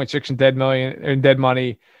 13.6 in dead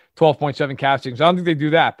money, 12.7 cap savings. I don't think they do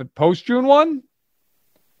that. But post June 1,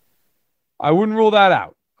 I wouldn't rule that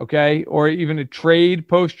out. Okay. Or even a trade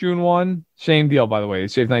post June 1, same deal, by the way. They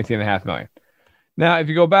saved $19.5 million. Now, if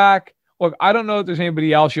you go back, look, I don't know if there's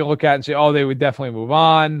anybody else you look at and say, oh, they would definitely move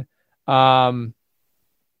on.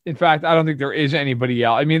 In fact, I don't think there is anybody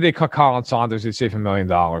else. I mean, they cut Colin Saunders, they save $1 million.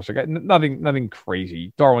 Like, nothing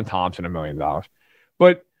crazy. Darwin Thompson, $1 million.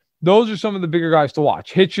 But those are some of the bigger guys to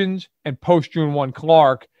watch. Hitchens and post June 1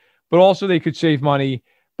 Clark, but also they could save money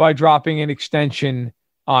by dropping an extension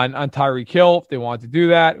on Tyreek Hill if they wanted to do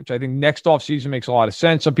that, which I think next offseason makes a lot of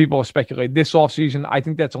sense. Some people have speculated this offseason. I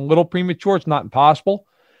think that's a little premature. It's not impossible.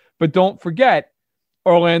 But don't forget,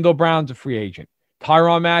 Orlando Brown's a free agent.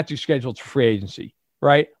 Tyrann Mathieu scheduled for free agency,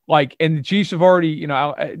 right? Like, and the Chiefs have already,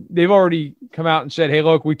 they've already come out and said, hey,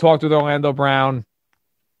 look, we talked with Orlando Brown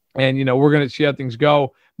and, we're going to see how things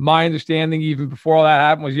go. My understanding, even before all that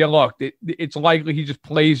happened, was, look, it's likely he just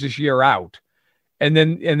plays this year out. And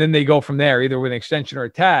then they go from there, either with an extension or a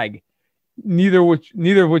tag, neither of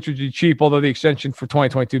which would be cheap, although the extension for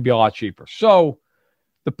 2022 would be a lot cheaper. So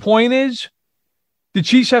the point is, the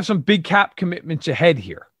Chiefs have some big cap commitments ahead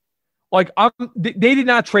here. Like, they did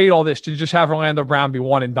not trade all this to just have Orlando Brown be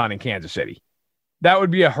one and done in Kansas City. That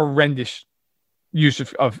would be a horrendous use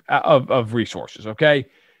of resources, okay?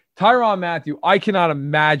 Tyrann Mathieu, I cannot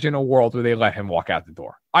imagine a world where they let him walk out the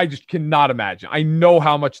door. I just cannot imagine. I know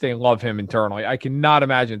how much they love him internally. I cannot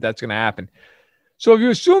imagine that's going to happen. So if you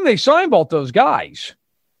assume they sign both those guys,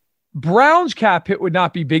 Brown's cap hit would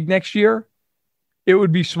not be big next year. It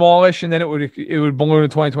would be smallish, and then it would balloon in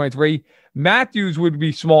 2023. Matthews would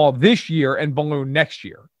be small this year and balloon next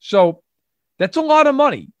year. So that's a lot of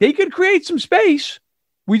money. They could create some space.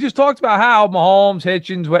 We just talked about how Mahomes,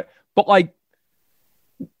 Hitchens, but like,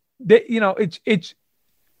 it's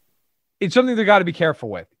something they got to be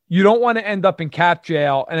careful with. You don't want to end up in cap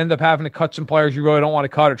jail and end up having to cut some players you really don't want to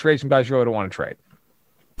cut or trade some guys you really don't want to trade.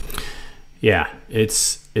 Yeah,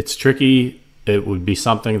 it's tricky. It would be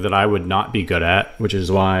something that I would not be good at, which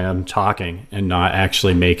is why I'm talking and not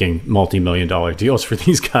actually making multi-million-dollar deals for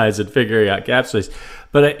these guys and figuring out cap space.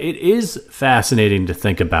 But it is fascinating to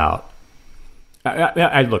think about.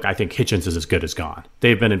 I think Hitchens is as good as gone.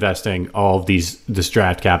 They've been investing all of this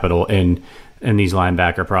draft capital in these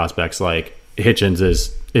linebacker prospects. Like, Hitchens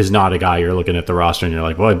is not a guy you're looking at the roster and you're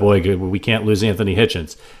like, boy, we can't lose Anthony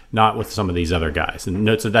Hitchens. Not with some of these other guys.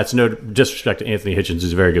 And so that's no disrespect to Anthony Hitchens,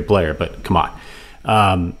 who's a very good player, but come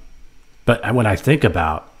on. But when I think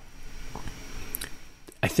about,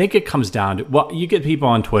 I think it comes down to, well, you get people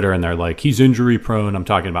on Twitter and they're like, he's injury prone. I'm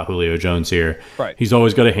talking about Julio Jones here. Right. He's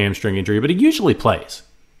always got a hamstring injury, but he usually plays.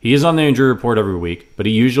 He is on the injury report every week, but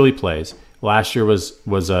he usually plays. Last year was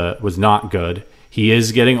not good. He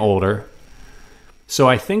is getting older. So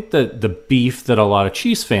I think that the beef that a lot of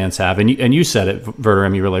Chiefs fans have, and you said it,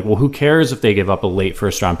 Verderame, you were like, well, who cares if they give up a late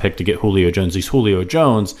first-round pick to get Julio Jones? He's Julio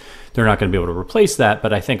Jones. They're not going to be able to replace that.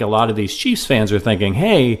 But I think a lot of these Chiefs fans are thinking,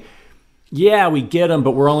 hey, yeah, we get him,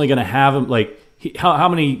 but we're only going to have him. Like, how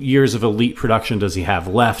many years of elite production does he have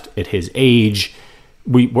left at his age?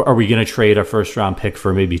 Are we going to trade a first-round pick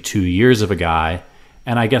for maybe 2 years of a guy?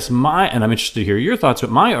 And I guess and I'm interested to hear your thoughts,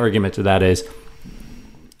 but my argument to that is,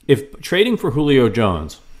 if trading for Julio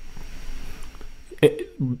Jones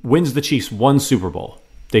wins the Chiefs one Super Bowl,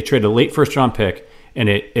 they trade a late first-round pick, and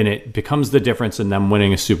it becomes the difference in them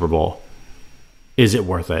winning a Super Bowl, is it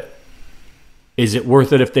worth it? Is it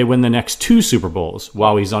worth it if they win the next 2 Super Bowls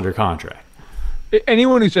while he's under contract?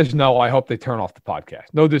 Anyone who says no, I hope they turn off the podcast.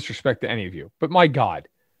 No disrespect to any of you. But my God,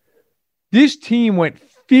 this team went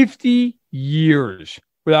 50 years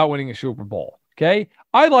without winning a Super Bowl, okay?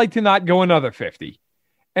 I'd like to not go another 50.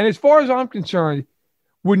 And as far as I'm concerned,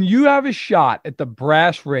 when you have a shot at the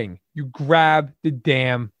brass ring, you grab the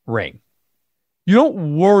damn ring. You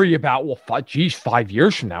don't worry about, 5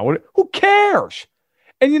 years from now, who cares?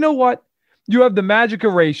 And you know what? You have the magic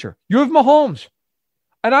eraser. You have Mahomes.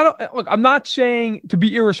 And I'm not saying to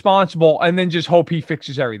be irresponsible and then just hope he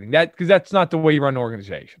fixes everything. Because that's not the way you run an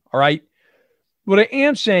organization. All right. What I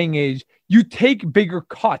am saying is you take bigger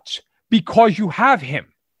cuts because you have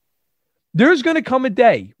him. There's going to come a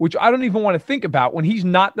day, which I don't even want to think about, when he's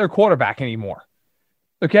not their quarterback anymore.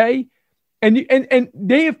 Okay? And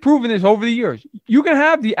they have proven this over the years. You can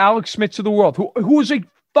have the Alex Smiths of the world, who is a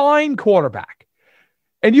fine quarterback.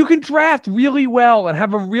 And you can draft really well and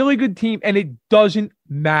have a really good team, and it doesn't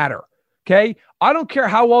matter. Okay? I don't care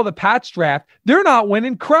how well the Pats draft. They're not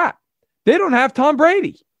winning crap. They don't have Tom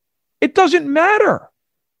Brady. It doesn't matter.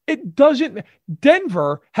 It doesn't.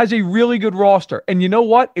 Denver has a really good roster. And you know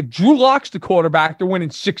what? If Drew Lock's the quarterback, they're winning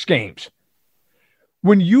 6 games.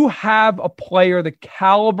 When you have a player the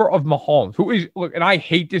caliber of Mahomes, who is, look, and I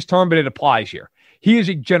hate this term, but it applies here. He is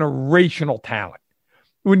a generational talent.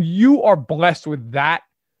 When you are blessed with that,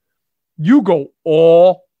 you go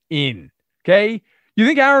all in. Okay? You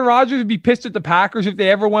think Aaron Rodgers would be pissed at the Packers if they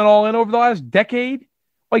ever went all in over the last decade?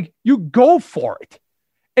 Like, you go for it.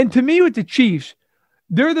 And to me, with the Chiefs,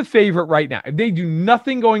 they're the favorite right now. If they do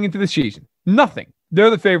nothing going into the season, nothing, they're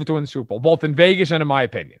the favorite to win the Super Bowl, both in Vegas and in my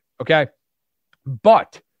opinion. Okay?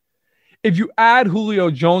 But if you add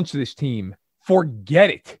Julio Jones to this team, forget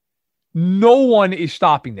it. No one is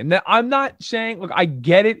stopping them. Now, I'm not saying, look, I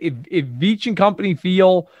get it. If Veach and company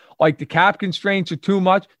feel like the cap constraints are too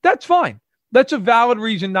much, that's fine. That's a valid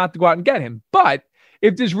reason not to go out and get him. But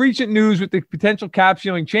if this recent news with the potential cap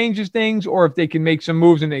ceiling changes things, or if they can make some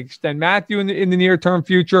moves and they extend Matthew in the near-term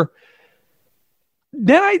future,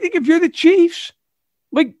 then I think if you're the Chiefs,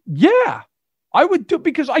 like, yeah, I would do,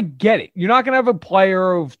 because I get it. You're not going to have a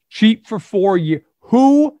player of cheap for 4 years.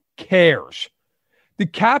 Who cares? The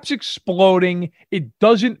cap's exploding. It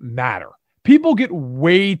doesn't matter. People get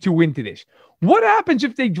way too into this. What happens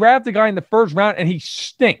if they draft a guy in the first round and he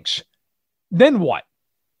stinks? Then what?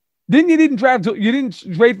 Then you didn't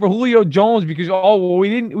trade for Julio Jones because, we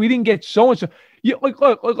didn't get so and so.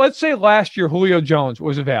 Look, let's say last year Julio Jones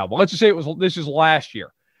was available. Let's just say this is last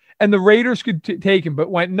year. And the Raiders could take him, but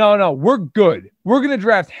went, no, we're good. We're going to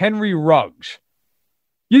draft Henry Ruggs.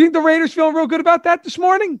 You think the Raiders feeling real good about that this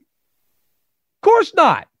morning? Of course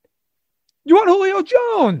not. You want Julio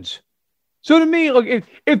Jones. So to me, look,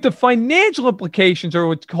 if the financial implications are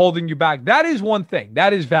what's holding you back, that is one thing.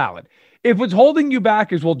 That is valid. If what's holding you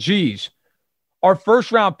back is, well, geez, our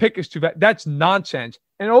first round pick is too bad, that's nonsense.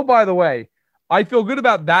 And oh, by the way, I feel good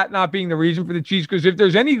about that not being the reason for the Chiefs, because if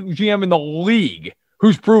there's any GM in the league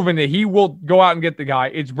who's proven that he will go out and get the guy,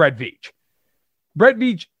 it's Brett Veach. Brett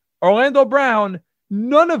Veach, Orlando Brown,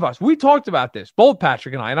 none of us, we talked about this, both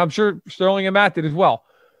Patrick and I, and I'm sure Sterling and Matt did as well.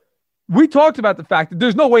 We talked about the fact that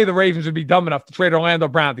there's no way the Ravens would be dumb enough to trade Orlando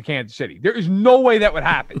Brown to Kansas City. There is no way that would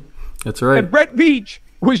happen. That's right. And Brett Veach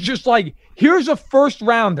was just like, here's a first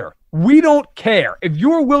rounder. We don't care. If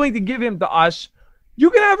you're willing to give him to us, you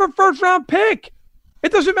can have a first round pick.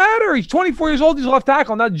 It doesn't matter. He's 24 years old. He's left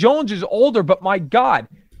tackle. Now, Jones is older, but my God,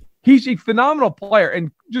 he's a phenomenal player.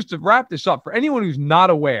 And just to wrap this up, for anyone who's not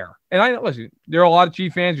aware, and I know, listen, there are a lot of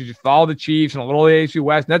Chief fans who just follow the Chiefs and a little AFC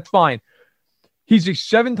West, and that's fine. He's a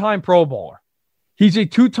 7-time Pro Bowler. He's a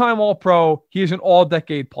 2-time All-Pro. He is an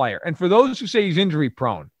all-decade player. And for those who say he's injury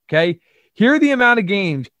prone, okay, here are the amount of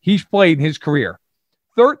games he's played in his career.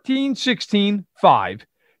 13, 16, 5.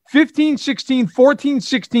 15, 16, 14,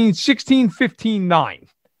 16, 16, 15, 9.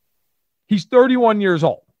 He's 31 years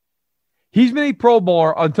old. He's been a Pro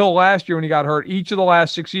Bowler until last year when he got hurt, each of the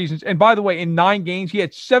last 6 seasons. And by the way, in 9 games, he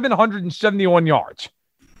had 771 yards.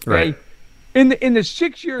 Okay? Right. In the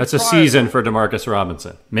 6 years, that's a season for DeMarcus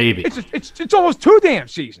Robinson, maybe. It's almost 2 damn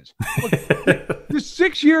seasons. Look, the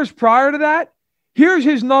 6 years prior to that, here's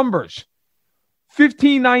his numbers: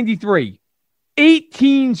 1593,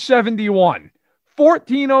 1871,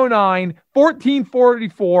 1409,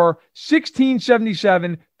 1444, 1677,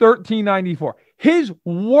 1394. His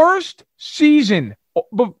worst season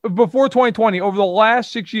before 2020 over the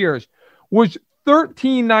last 6 years was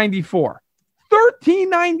 1394.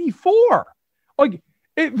 1394. Like,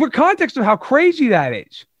 for context of how crazy that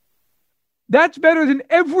is, that's better than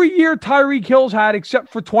every year Tyreek Hill's had except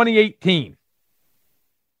for 2018.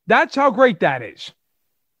 That's how great that is.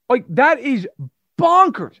 Like, that is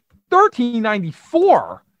bonkers.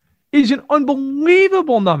 1394 is an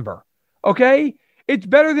unbelievable number. Okay? It's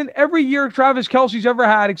better than every year Travis Kelce's ever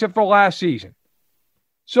had except for last season.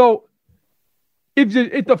 So if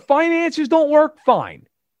the finances don't work, fine.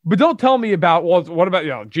 But don't tell me about, well, what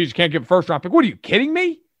about, geez, can't give a first round pick. What are you kidding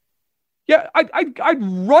me? Yeah, I'd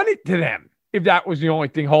run it to them if that was the only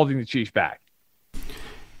thing holding the Chiefs back.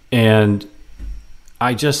 And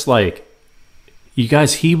I just you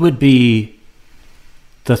guys, he would be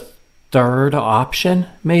the third option,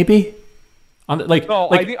 maybe. I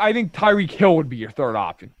think Tyreek Hill would be your third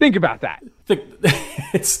option. Think about that.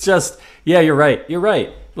 It's just, you're right.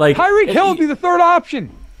 Like Tyreek Hill would be the third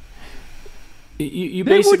option. You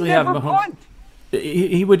basically have Mahomes.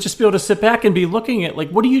 He would just be able to sit back and be looking at, like,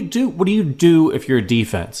 what do you do? What do you do if you're a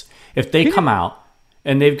defense? If they come out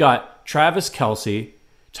and they've got Travis Kelce,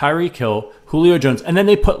 Tyreek Hill, Julio Jones, and then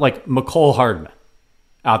they put like McCole Hardman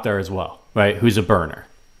out there as well, right? Who's a burner.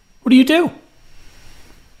 What do you do?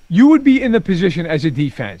 You would be in the position as a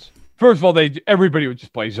defense. First of all, everybody would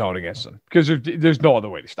just play zone against them because there's no other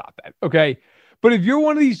way to stop that. Okay. But if you're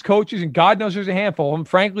one of these coaches, and God knows there's a handful of them,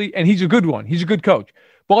 frankly, and he's a good one. He's a good coach.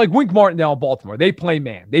 But like Wink Martindale in Baltimore, they play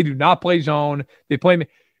man. They do not play zone. They play man.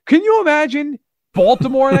 Can you imagine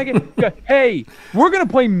Baltimore? Hey, we're going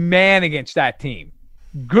to play man against that team.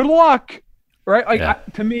 Good luck. Right?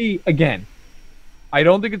 To me, again, I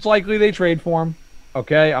don't think it's likely they trade for him.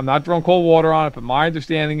 Okay? I'm not throwing cold water on it, but my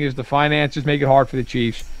understanding is the finances make it hard for the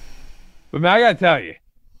Chiefs. But man, I got to tell you,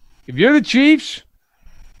 if you're the Chiefs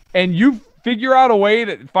and you figure out a way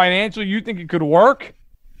that financially you think it could work,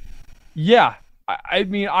 I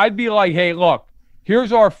mean, I'd be like, hey, look,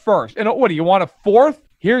 here's our first. And what do you want, a fourth?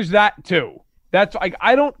 Here's that too. That's like,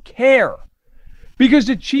 I don't care, because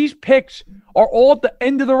the Chiefs picks are all at the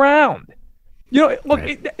end of the round. You know, look,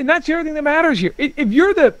 and that's everything that matters here. If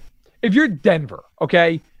you're Denver,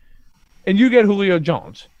 okay, and you get Julio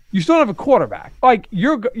Jones, you still don't have a quarterback. Like,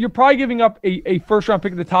 you're probably giving up a first round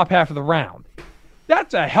pick in the top half of the round.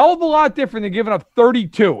 That's a hell of a lot different than giving up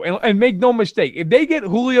 32. And make no mistake, if they get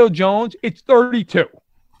Julio Jones, it's 32.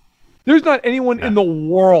 There's not anyone in the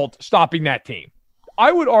world stopping that team.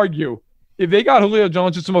 I would argue if they got Julio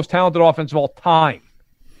Jones, it's the most talented offense of all time.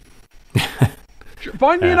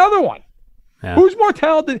 Find me another one. Yeah. Who's more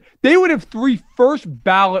talented? They would have 3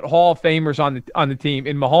 first-ballot Hall of Famers on the team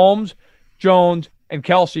in Mahomes, Jones, and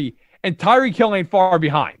Kelce, and Tyreek Hill ain't far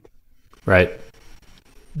behind. Right.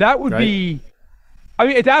 That would be... I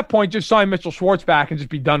mean, at that point, just sign Mitchell Schwartz back and just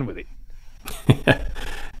be done with it.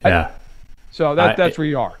 So that's where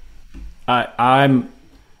you are.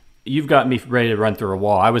 You've got me ready to run through a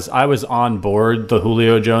wall. I was on board the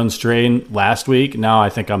Julio Jones train last week. Now I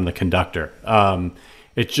think I'm the conductor. I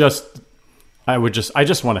just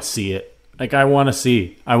want to see it. Like, I want to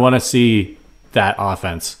see that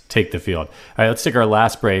offense take the field. All right, let's take our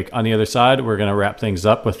last break. On the other side, we're going to wrap things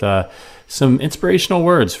up with some inspirational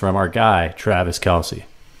words from our guy, Travis Kelce.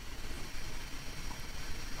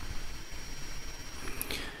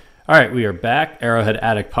 All right, we are back. Arrowhead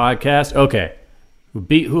Addict Podcast. Okay, we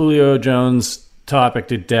beat Julio Jones' topic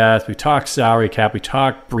to death. We talked salary cap. We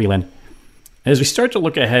talked Breeland. As we start to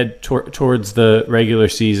look ahead towards the regular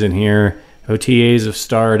season here, OTAs have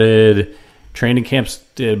started. Training camps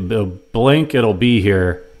did blink. It'll be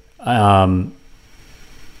here.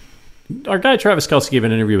 Our guy Travis Kelce gave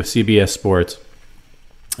an interview with CBS Sports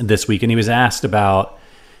this week, and he was asked about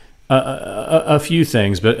a few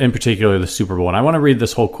things, but in particular the Super Bowl. And I want to read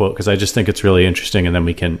this whole quote because I just think it's really interesting, and then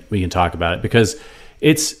we can talk about it, because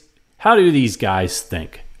it's, how do these guys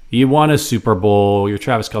think? You won a Super Bowl. You're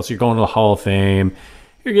Travis Kelce. You're going to the Hall of Fame.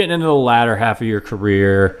 You're getting into the latter half of your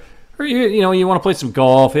career. Or you want to play some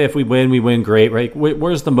golf. Hey, if we win, great, right?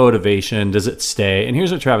 Where's the motivation? Does it stay? And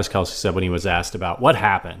here's what Travis Kelce said when he was asked about what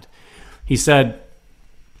happened. He said,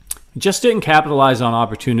 just didn't capitalize on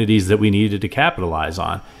opportunities that we needed to capitalize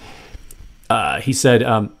on. He said,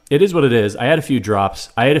 it is what it is. I had a few drops.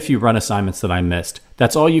 I had a few run assignments that I missed.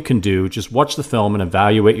 That's all you can do. Just watch the film and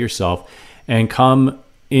evaluate yourself and come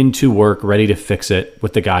into work ready to fix it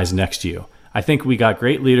with the guys next to you. I think we got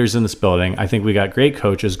great leaders in this building. I think we got great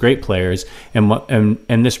coaches, great players,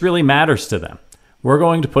 and this really matters to them. We're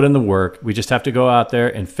going to put in the work. We just have to go out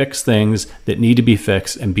there and fix things that need to be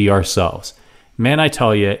fixed and be ourselves. Man, I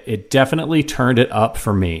tell you, it definitely turned it up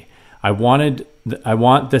for me. I want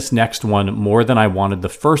this next one more than I wanted the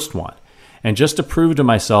first one. And just to prove to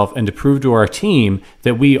myself and to prove to our team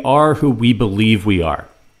that we are who we believe we are.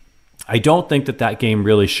 I don't think that game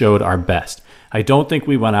really showed our best. I don't think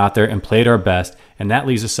we went out there and played our best, and that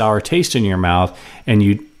leaves a sour taste in your mouth, and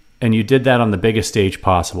you did that on the biggest stage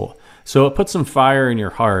possible. So it puts some fire in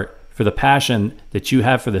your heart for the passion that you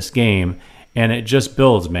have for this game, and it just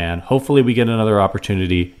builds, man. Hopefully we get another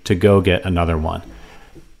opportunity to go get another one.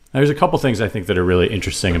 There's a couple things I think that are really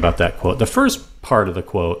interesting about that quote. The first part of the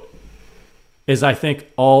quote is, I think,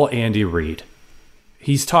 all Andy Reid.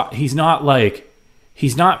 He's very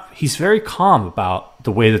calm about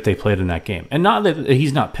the way that they played in that game. And not that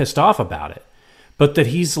he's not pissed off about it, but that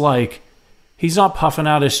he's not puffing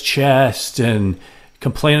out his chest and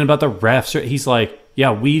complaining about the refs. He's like,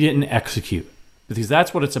 yeah, we didn't execute. Because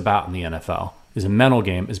that's what it's about in the NFL, is a mental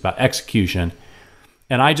game, is about execution.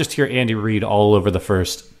 And I just hear Andy Reid all over the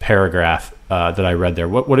first paragraph that I read there.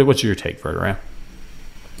 What's your take, Verderam?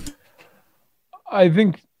 I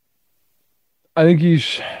think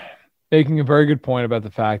he's making a very good point about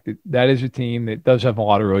the fact that is a team that does have a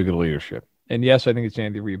lot of really good leadership. And yes, I think it's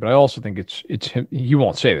Andy Reid, but I also think it's him. He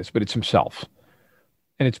won't say this, but it's himself.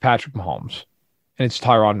 And it's Patrick Mahomes. And it's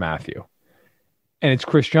Tyrann Mathieu. And it's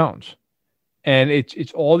Chris Jones. And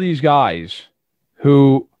it's all these guys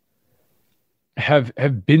who have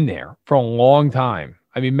been there for a long time.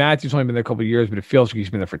 I mean, Matthew's only been there a couple of years, but it feels like he's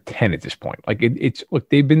been there for 10 at this point. Like look,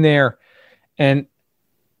 they've been there. And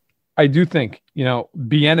I do think,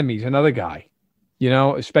 Bieniemy's another guy,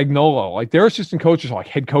 Spagnuolo, like their assistant coaches are like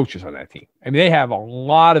head coaches on that team. I mean, they have a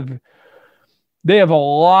lot of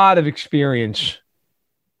experience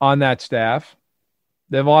on that staff.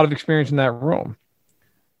 They have a lot of experience in that room.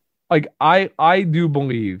 Like I do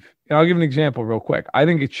believe, and I'll give an example real quick. I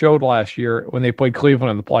think it showed last year when they played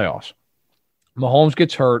Cleveland in the playoffs. Mahomes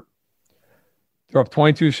gets hurt. They're up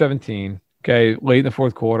 22-17. Okay, late in the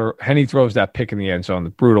fourth quarter. Henny throws that pick in the end zone, the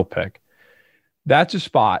brutal pick. That's a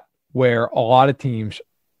spot where a lot of teams,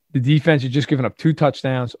 the defense is just giving up 2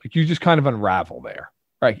 touchdowns. Like you just kind of unravel there.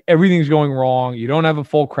 Right? Everything's going wrong. You don't have a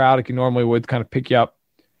full crowd like you normally would kind of pick you up.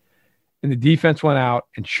 And the defense went out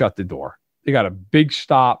and shut the door. They got a big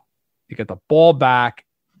stop. They get the ball back.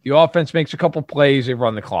 The offense makes a couple plays. They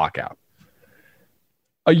run the clock out.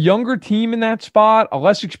 A younger team in that spot, a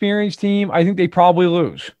less experienced team, I think they probably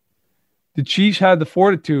lose. The Chiefs had the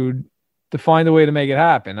fortitude to find a way to make it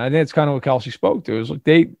happen. I think it's kind of what Kelsey spoke to. Is like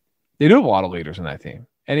they do have a lot of leaders in that team.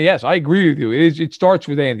 And yes, I agree with you. It starts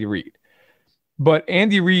with Andy Reid. But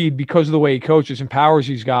Andy Reid, because of the way he coaches, empowers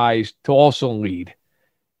these guys to also lead.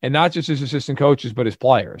 And not just his assistant coaches, but his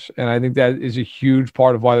players. And I think that is a huge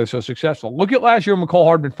part of why they're so successful. Look at last year when McCall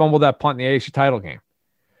Hardman fumbled that punt in the AFC title game.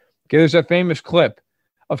 Okay, there's that famous clip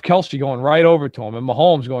of Kelsey going right over to him and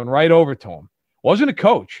Mahomes going right over to him. It wasn't a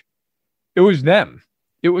coach. It was them.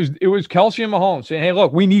 It was Kelsey and Mahomes saying, hey,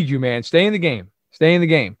 look, we need you, man. Stay in the game. Stay in the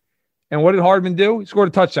game. And what did Hardman do? He scored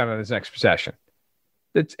a touchdown on his next possession.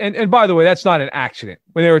 And by the way, that's not an accident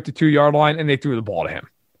when they were at the 2-yard line and they threw the ball to him.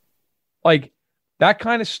 Like, that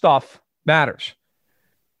kind of stuff matters.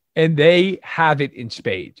 And they have it in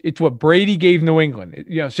spades. It's what Brady gave New England.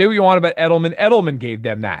 Say what you want about Edelman. Edelman gave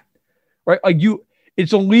them that. Right? Like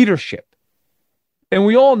it's a leadership. And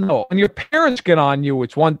we all know when your parents get on you,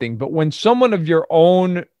 it's one thing. But when someone of your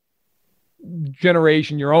own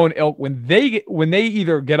generation, your own ilk, when they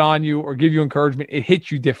either get on you or give you encouragement, it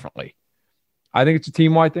hits you differently. I think it's a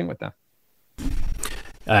team-wide thing with them.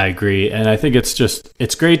 I agree, and I think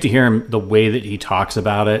it's great to hear him. The way that he talks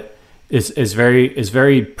about it is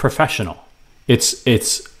very professional.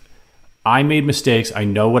 It's I made mistakes. I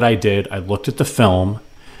know what I did. I looked at the film.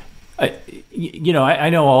 I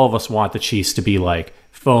know all of us want the Chiefs to be like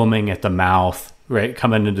foaming at the mouth, right,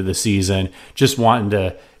 coming into the season, just wanting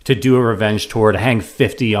to do a revenge tour, to hang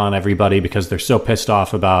 50 on everybody because they're so pissed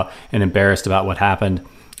off about and embarrassed about what happened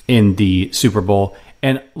in the Super Bowl.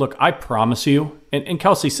 And look, I promise you, and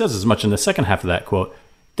Kelsey says as much in the second half of that quote,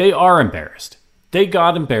 they are embarrassed. They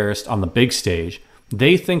got embarrassed on the big stage.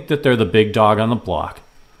 They think that they're the big dog on the block,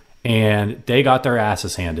 and they got their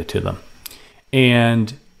asses handed to them.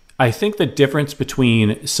 And I think the difference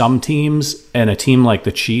between some teams and a team like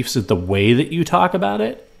the Chiefs is the way that you talk about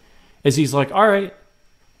it. Is he's like, all right,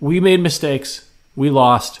 we made mistakes. We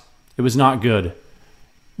lost. It was not good.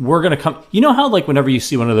 We're going to come. You know how like whenever you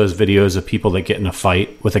see one of those videos of people that get in a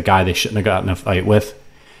fight with a guy they shouldn't have gotten in a fight with,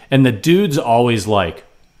 and the dude's always like,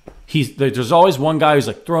 there's always one guy who's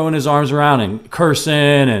like throwing his arms around and cursing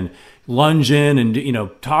and lunging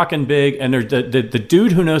and, talking big. And the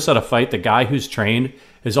dude who knows how to fight, the guy who's trained,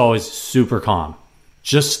 is always super calm,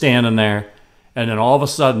 just standing there. And then all of a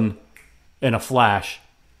sudden, in a flash,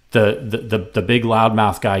 the big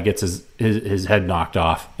loudmouth guy gets his head knocked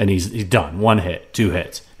off, and he's done. 1 hit, 2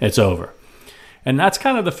 hits, it's over. And that's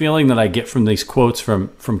kind of the feeling that I get from these quotes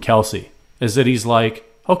from Kelsey, is that he's like,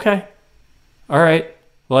 okay, all right,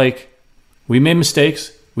 like, we made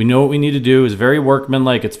mistakes. We know what we need to do. It's very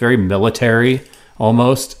workmanlike. It's very military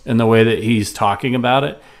almost in the way that he's talking about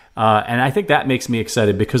it. And I think that makes me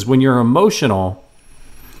excited, because when you're emotional,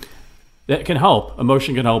 that can help.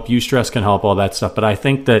 Emotion can help. Eustress can help. All that stuff. But I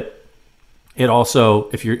think that it also,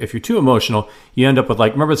 if you're too emotional, you end up with,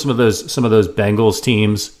 like, remember some of those Bengals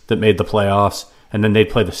teams that made the playoffs, and then they'd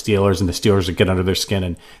play the Steelers, and the Steelers would get under their skin,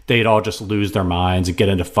 and they'd all just lose their minds and get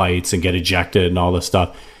into fights and get ejected and all this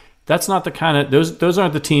stuff. That's not the kind of those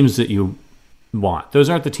aren't the teams that you want. Those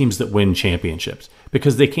aren't the teams that win championships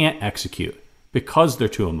because they can't execute, because they're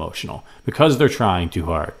too emotional, because they're trying too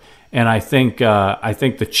hard. And I think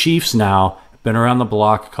the Chiefs now have been around the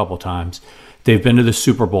block a couple times. They've been to the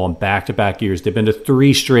Super Bowl in back-to-back years. They've been to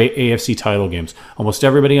 3 straight AFC title games. Almost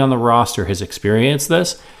everybody on the roster has experienced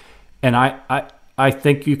this. And I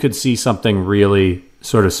think you could see something really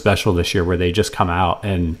sort of special this year where they just come out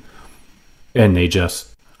and they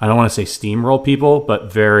just, I don't want to say steamroll people,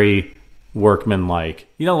 but very workman-like.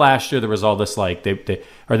 Last year there was all this like,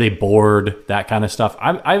 are they bored, that kind of stuff.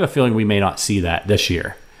 I have a feeling we may not see that this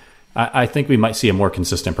year. I think we might see a more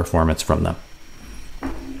consistent performance from them.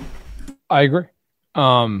 I agree.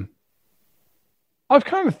 I've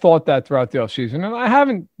kind of thought that throughout the offseason, and I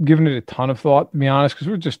haven't given it a ton of thought, to be honest, because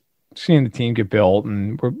we're just seeing the team get built,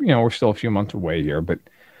 and we're still a few months away here. But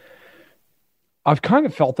I've kind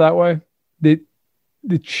of felt that way. That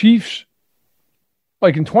the Chiefs,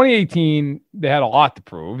 like in 2018, they had a lot to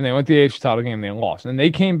prove, and they went to the AFC title game and they lost, and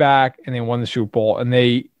they came back and they won the Super Bowl, and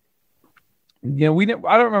they. I don't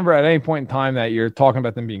remember at any point in time that year talking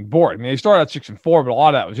about them being bored. I mean, they started out 6-4, but a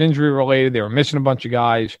lot of that was injury related. They were missing a bunch of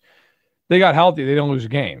guys. They got healthy. They didn't lose a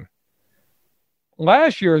game.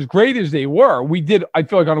 Last year, as great as they were, we did, I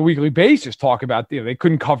feel like on a weekly basis, talk about they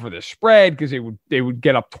couldn't cover the spread because they would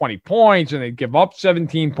get up 20 points and they'd give up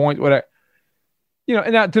 17 points, whatever.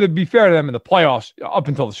 And that, to be fair to them in the playoffs, up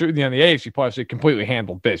until the AFC playoffs, they completely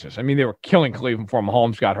handled business. I mean, they were killing Cleveland before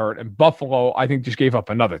Mahomes got hurt, and Buffalo, I think, just gave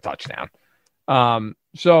up another touchdown.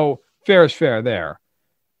 So fair is fair there.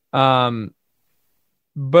 But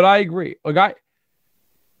I agree. Like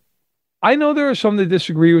I know there are some that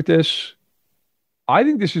disagree with this. I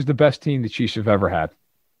think this is the best team the Chiefs have ever had.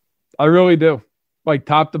 I really do. Like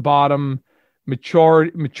top to bottom,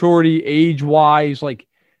 maturity, age-wise, like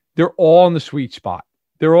they're all in the sweet spot.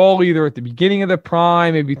 They're all either at the beginning of their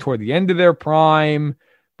prime, maybe toward the end of their prime,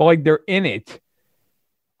 but like they're in it.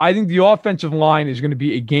 I think the offensive line is going to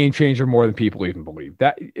be a game changer more than people even believe.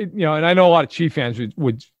 And I know a lot of Chief fans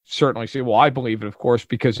would certainly say, well, I believe it, of course,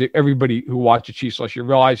 because everybody who watched the Chiefs last year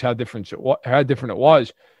realized how different it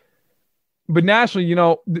was. But nationally,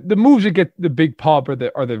 the moves that get the big pub are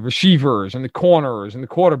the receivers and the corners and the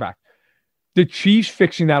quarterback. The Chiefs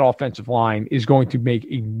fixing that offensive line is going to make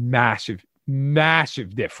a massive,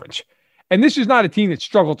 massive difference. And this is not a team that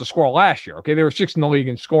struggled to score last year. Okay, they were 6th in the league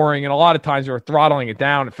in scoring, and a lot of times they were throttling it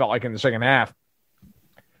down. It felt like in the second half.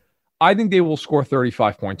 I think they will score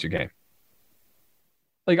 35 points a game.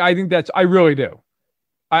 Like I really do.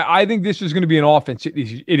 I think this is going to be an offense. It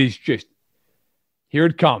is just here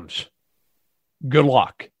it comes. Good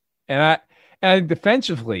luck. And I think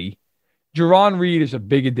defensively, Jarron Reed is a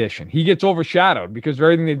big addition. He gets overshadowed because of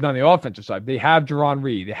everything they've done on the offensive side. They have Jarron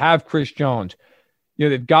Reed. They have Chris Jones.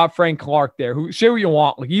 They've got Frank Clark there, who, say what you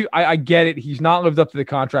want. Like I get it. He's not lived up to the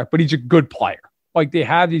contract, but he's a good player. Like they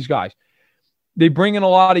have these guys. They bring in a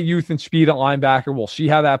lot of youth and speed at linebacker. We'll see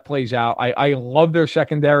how that plays out. I love their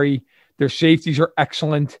secondary. Their safeties are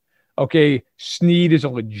excellent. Okay, Snead is a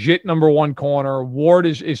legit number 1 corner. Ward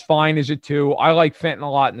is fine as a 2. I like Fenton a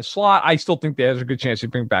lot in the slot. I still think there's a good chance to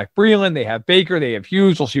bring back Breeland. They have Baker. They have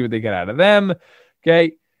Hughes. We'll see what they get out of them.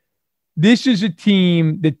 Okay, this is a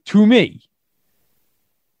team that, to me,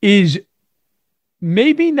 is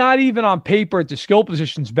maybe not even on paper at the skill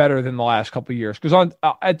positions better than the last couple of years. Because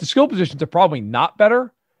at the skill positions, they're probably not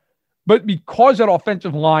better. But because that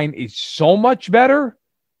offensive line is so much better,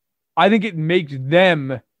 I think it makes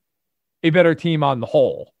them a better team on the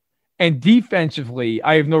whole. And defensively,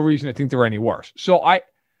 I have no reason to think they're any worse. So I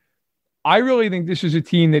really think this is a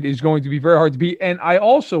team that is going to be very hard to beat. And I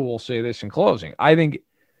also will say this in closing. I think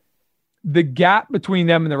the gap between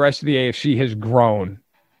them and the rest of the AFC has grown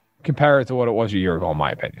compared to what it was a year ago, in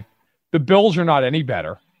my opinion. The Bills are not any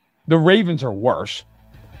better. The Ravens are worse.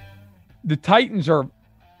 The Titans are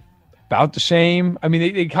about the same. I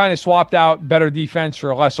mean, they kind of swapped out better defense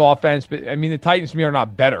for less offense, but I mean, the Titans to me are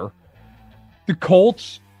not better. The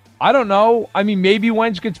Colts, I don't know. I mean, maybe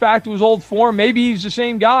Wentz gets back to his old form. Maybe he's the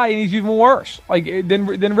same guy and he's even worse, like than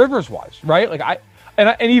Rivers was, right? Like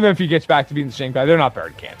and even if he gets back to being the same guy, they're not better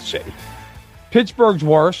than Kansas City. Pittsburgh's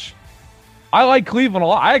worse. I like Cleveland a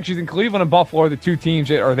lot. I actually think Cleveland and Buffalo are the 2 teams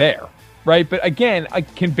that are there, right? But again,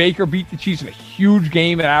 can Baker beat the Chiefs in a huge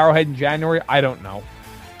game at Arrowhead in January? I don't know.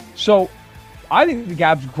 So I think the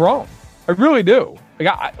gap's grown. I really do.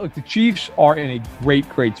 Like the Chiefs are in a great,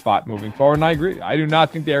 great spot moving forward, and I agree. I do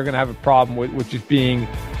not think they're going to have a problem with just being,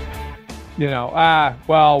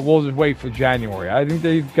 well, we'll just wait for January. I think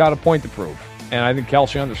they've got a point to prove, and I think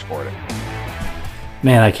Kelsey underscored it.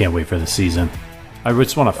 Man, I can't wait for the season. I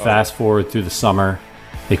just want to fast forward through the summer.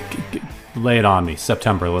 Lay it on me.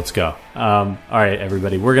 September, let's go. All right,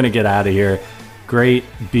 everybody, we're going to get out of here. Great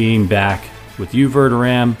being back with you,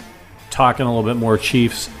 Verderam, talking a little bit more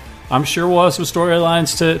Chiefs. I'm sure we'll have some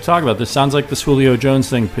storylines to talk about. This sounds like this Julio Jones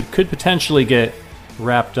thing could potentially get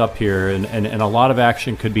wrapped up here, and a lot of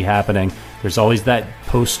action could be happening. There's always that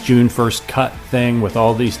post-June 1st cut thing with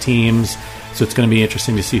all these teams, so it's going to be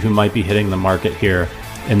interesting to see who might be hitting the market here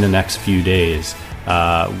in the next few days.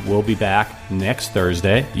 We'll be back next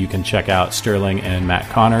Thursday. You can check out Sterling and Matt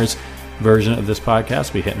Connor's version of this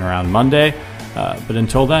podcast. We'll be hitting around Monday. But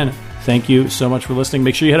until then, thank you so much for listening.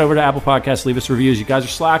 Make sure you head over to Apple Podcasts, leave us reviews. You guys are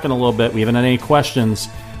slacking a little bit. We haven't had any questions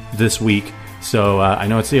this week. So I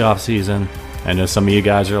know it's the off season. I know some of you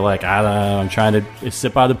guys are like, I don't know, I'm trying to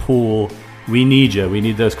sit by the pool. We need you. We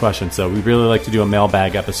need those questions. So we'd really like to do a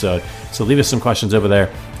mailbag episode. So leave us some questions over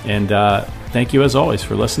there. And thank you as always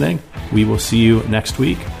for listening. We will see you next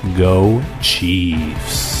week. Go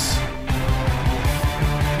Chiefs.